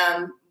and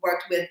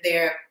worked with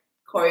their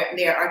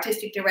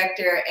artistic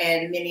director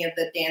and many of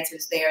the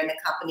dancers there in the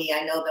company.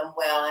 I know them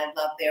well. I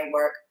love their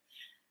work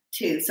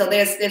too. So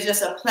there's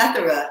just a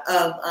plethora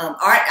of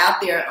art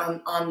out there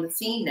on the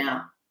scene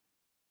now.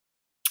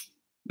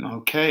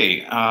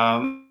 Okay.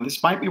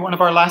 This might be one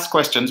of our last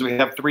questions. We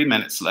have 3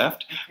 minutes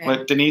left. Okay.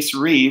 But Denise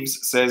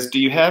Reeves says, do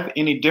you have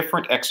any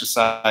different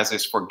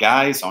exercises for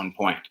guys on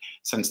Pointe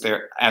since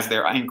their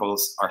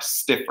ankles are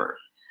stiffer?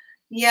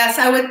 Yes,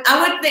 I would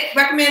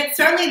recommend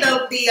certainly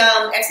the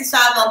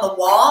exercise on the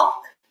wall.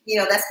 You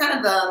know, that's kind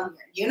of a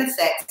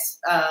unisex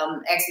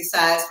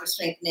exercise for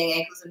strengthening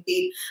ankles and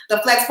feet. The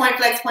flex point,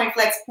 flex point,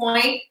 flex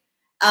point.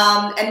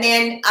 And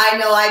then I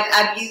know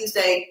I've used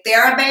a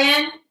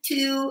TheraBand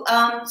to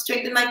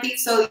strengthen my feet.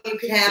 So you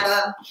can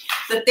have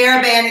the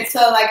TheraBand. It's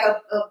like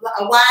a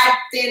wide,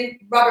 thin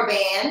rubber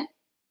band,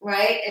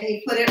 right? And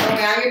you put it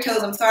around your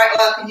toes. I'm sorry,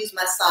 I can use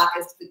my sock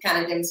as to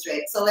kind of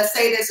demonstrate. So let's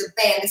say there's a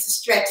band. This is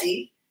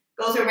stretchy.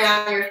 Goes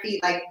around your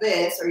feet like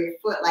this, or your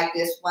foot like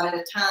this, one at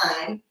a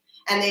time.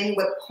 And then you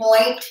would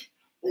point.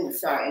 Ooh,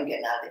 sorry, I'm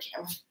getting out of the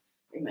camera.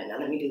 Wait a minute,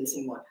 let me do this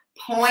anymore.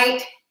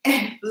 Point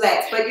and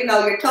flex. But you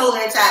know, your toes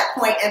inside,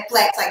 point and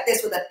flex like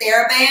this with a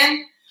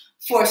TheraBand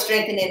for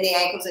strengthening the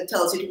ankles and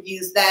toes. You can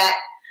use that.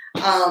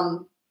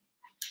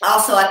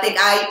 Also, I think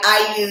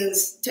I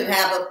use to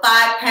have a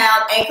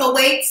 5-pound ankle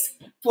weights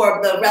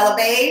for the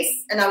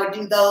relevés, and I would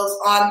do those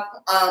on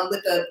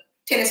with a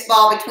tennis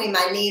ball between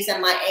my knees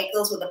and my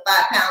ankles with a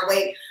 5-pound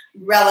weight,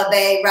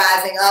 releve,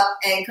 rising up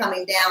and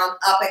coming down,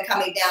 up and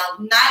coming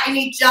down. Not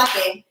any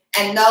jumping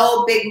and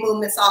no big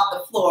movements off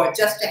the floor,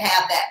 just to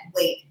have that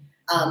weight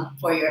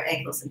for your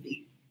ankles and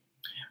feet.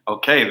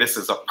 Okay, this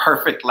is a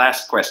perfect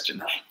last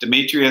question.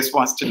 Demetrius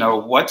wants to know,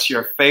 what's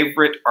your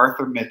favorite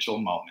Arthur Mitchell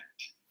moment?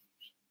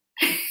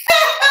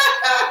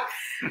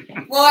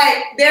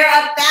 Boy, there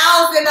are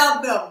 1,000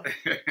 of them.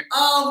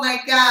 Oh my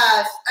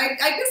gosh. I guess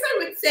I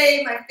would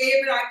say my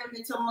favorite Arthur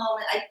Mitchell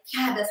moment,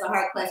 God, that's a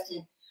hard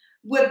question,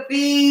 would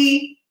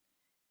be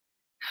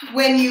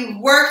when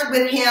you worked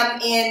with him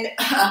in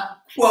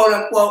quote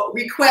unquote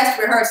request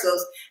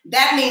rehearsals.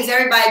 That means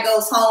everybody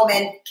goes home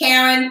and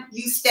Karen,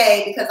 you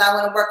stay because I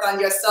want to work on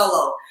your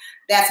solo.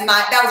 That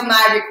was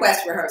my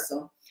request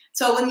rehearsal.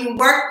 So when you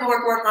work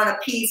on a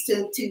piece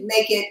to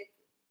make it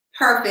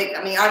perfect,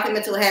 I mean, Arthur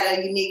Mitchell had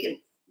a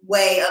unique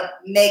way of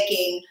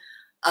making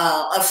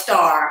a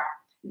star,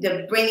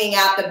 bringing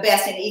out the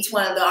best in each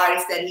one of the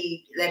artists that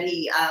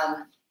he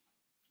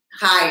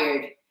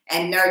hired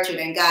and nurtured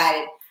and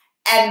guided.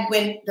 And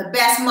when the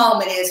best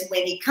moment is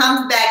when he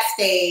comes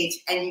backstage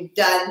and you've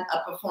done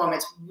a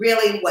performance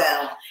really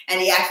well, and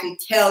he actually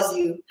tells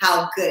you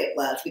how good it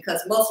was, because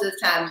most of the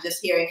time you're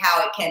just hearing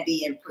how it can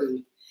be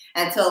improved.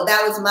 And so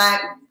that was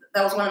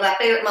one of my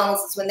favorite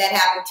moments, is when that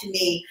happened to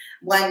me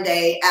one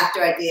day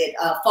after I did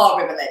Fall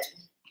River Legend.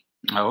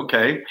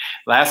 Okay,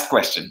 last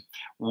question.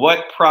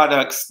 What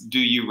products do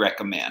you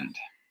recommend?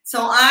 So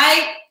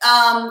I,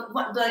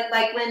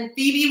 like when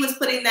Phoebe was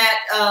putting that,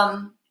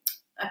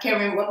 I can't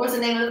remember, what was the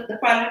name of the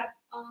product?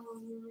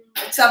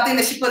 It's something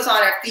that she puts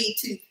on her feet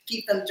to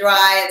keep them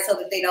dry and so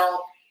that they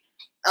don't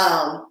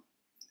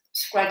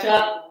scratch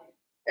up.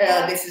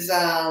 This is,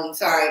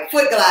 sorry,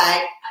 Foot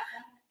Glide.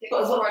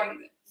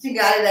 You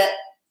got it,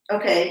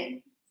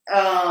 okay.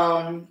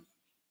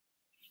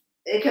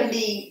 It can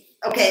be,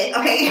 okay,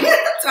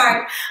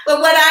 sorry. But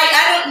what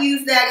I don't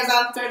use that because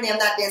I'm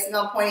not dancing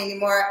on Pointe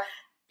anymore.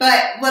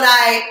 But what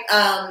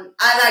I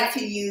like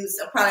to use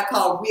a product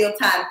called Real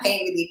Time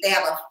Pain Relief. They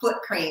have a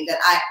foot cream that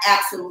I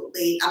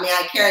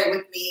carry it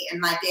with me in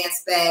my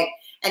dance bag,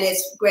 and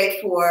it's great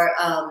for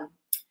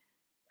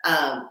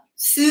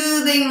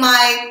soothing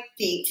my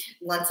feet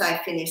once I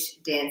finish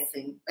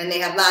dancing. And they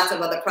have lots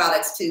of other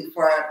products too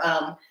for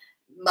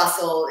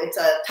muscle. It's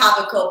a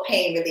topical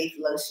pain relief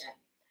lotion.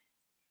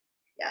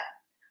 Yeah.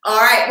 All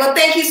right. Well,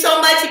 thank you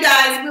so much, you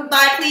guys.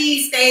 Goodbye.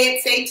 Please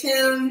stay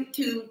tuned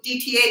to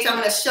DTH. I'm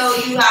going to show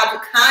you how to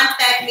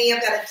contact me.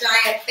 I've got a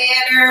giant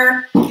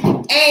banner,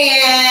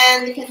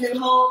 and you can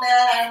hold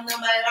that. I don't know,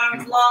 my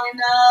arm's long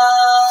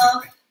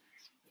enough.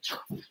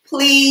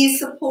 Please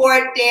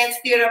support Dance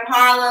Theater of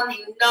Harlem.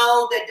 You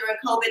know that during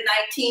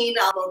COVID-19,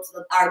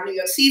 our New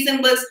York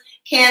season was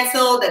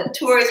canceled, and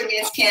tourism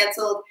is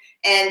canceled,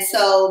 and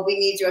so we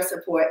need your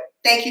support.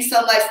 Thank you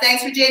so much.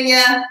 Thanks,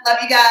 Virginia. Love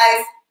you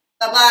guys.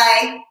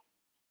 Bye-bye.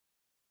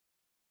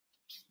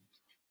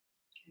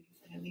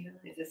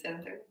 Is it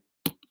 7:30?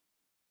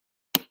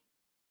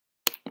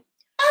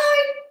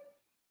 Bye.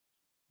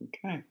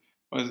 Okay.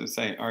 What does it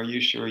say? Are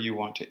you sure you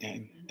want to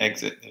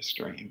exit the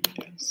stream?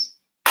 Yes.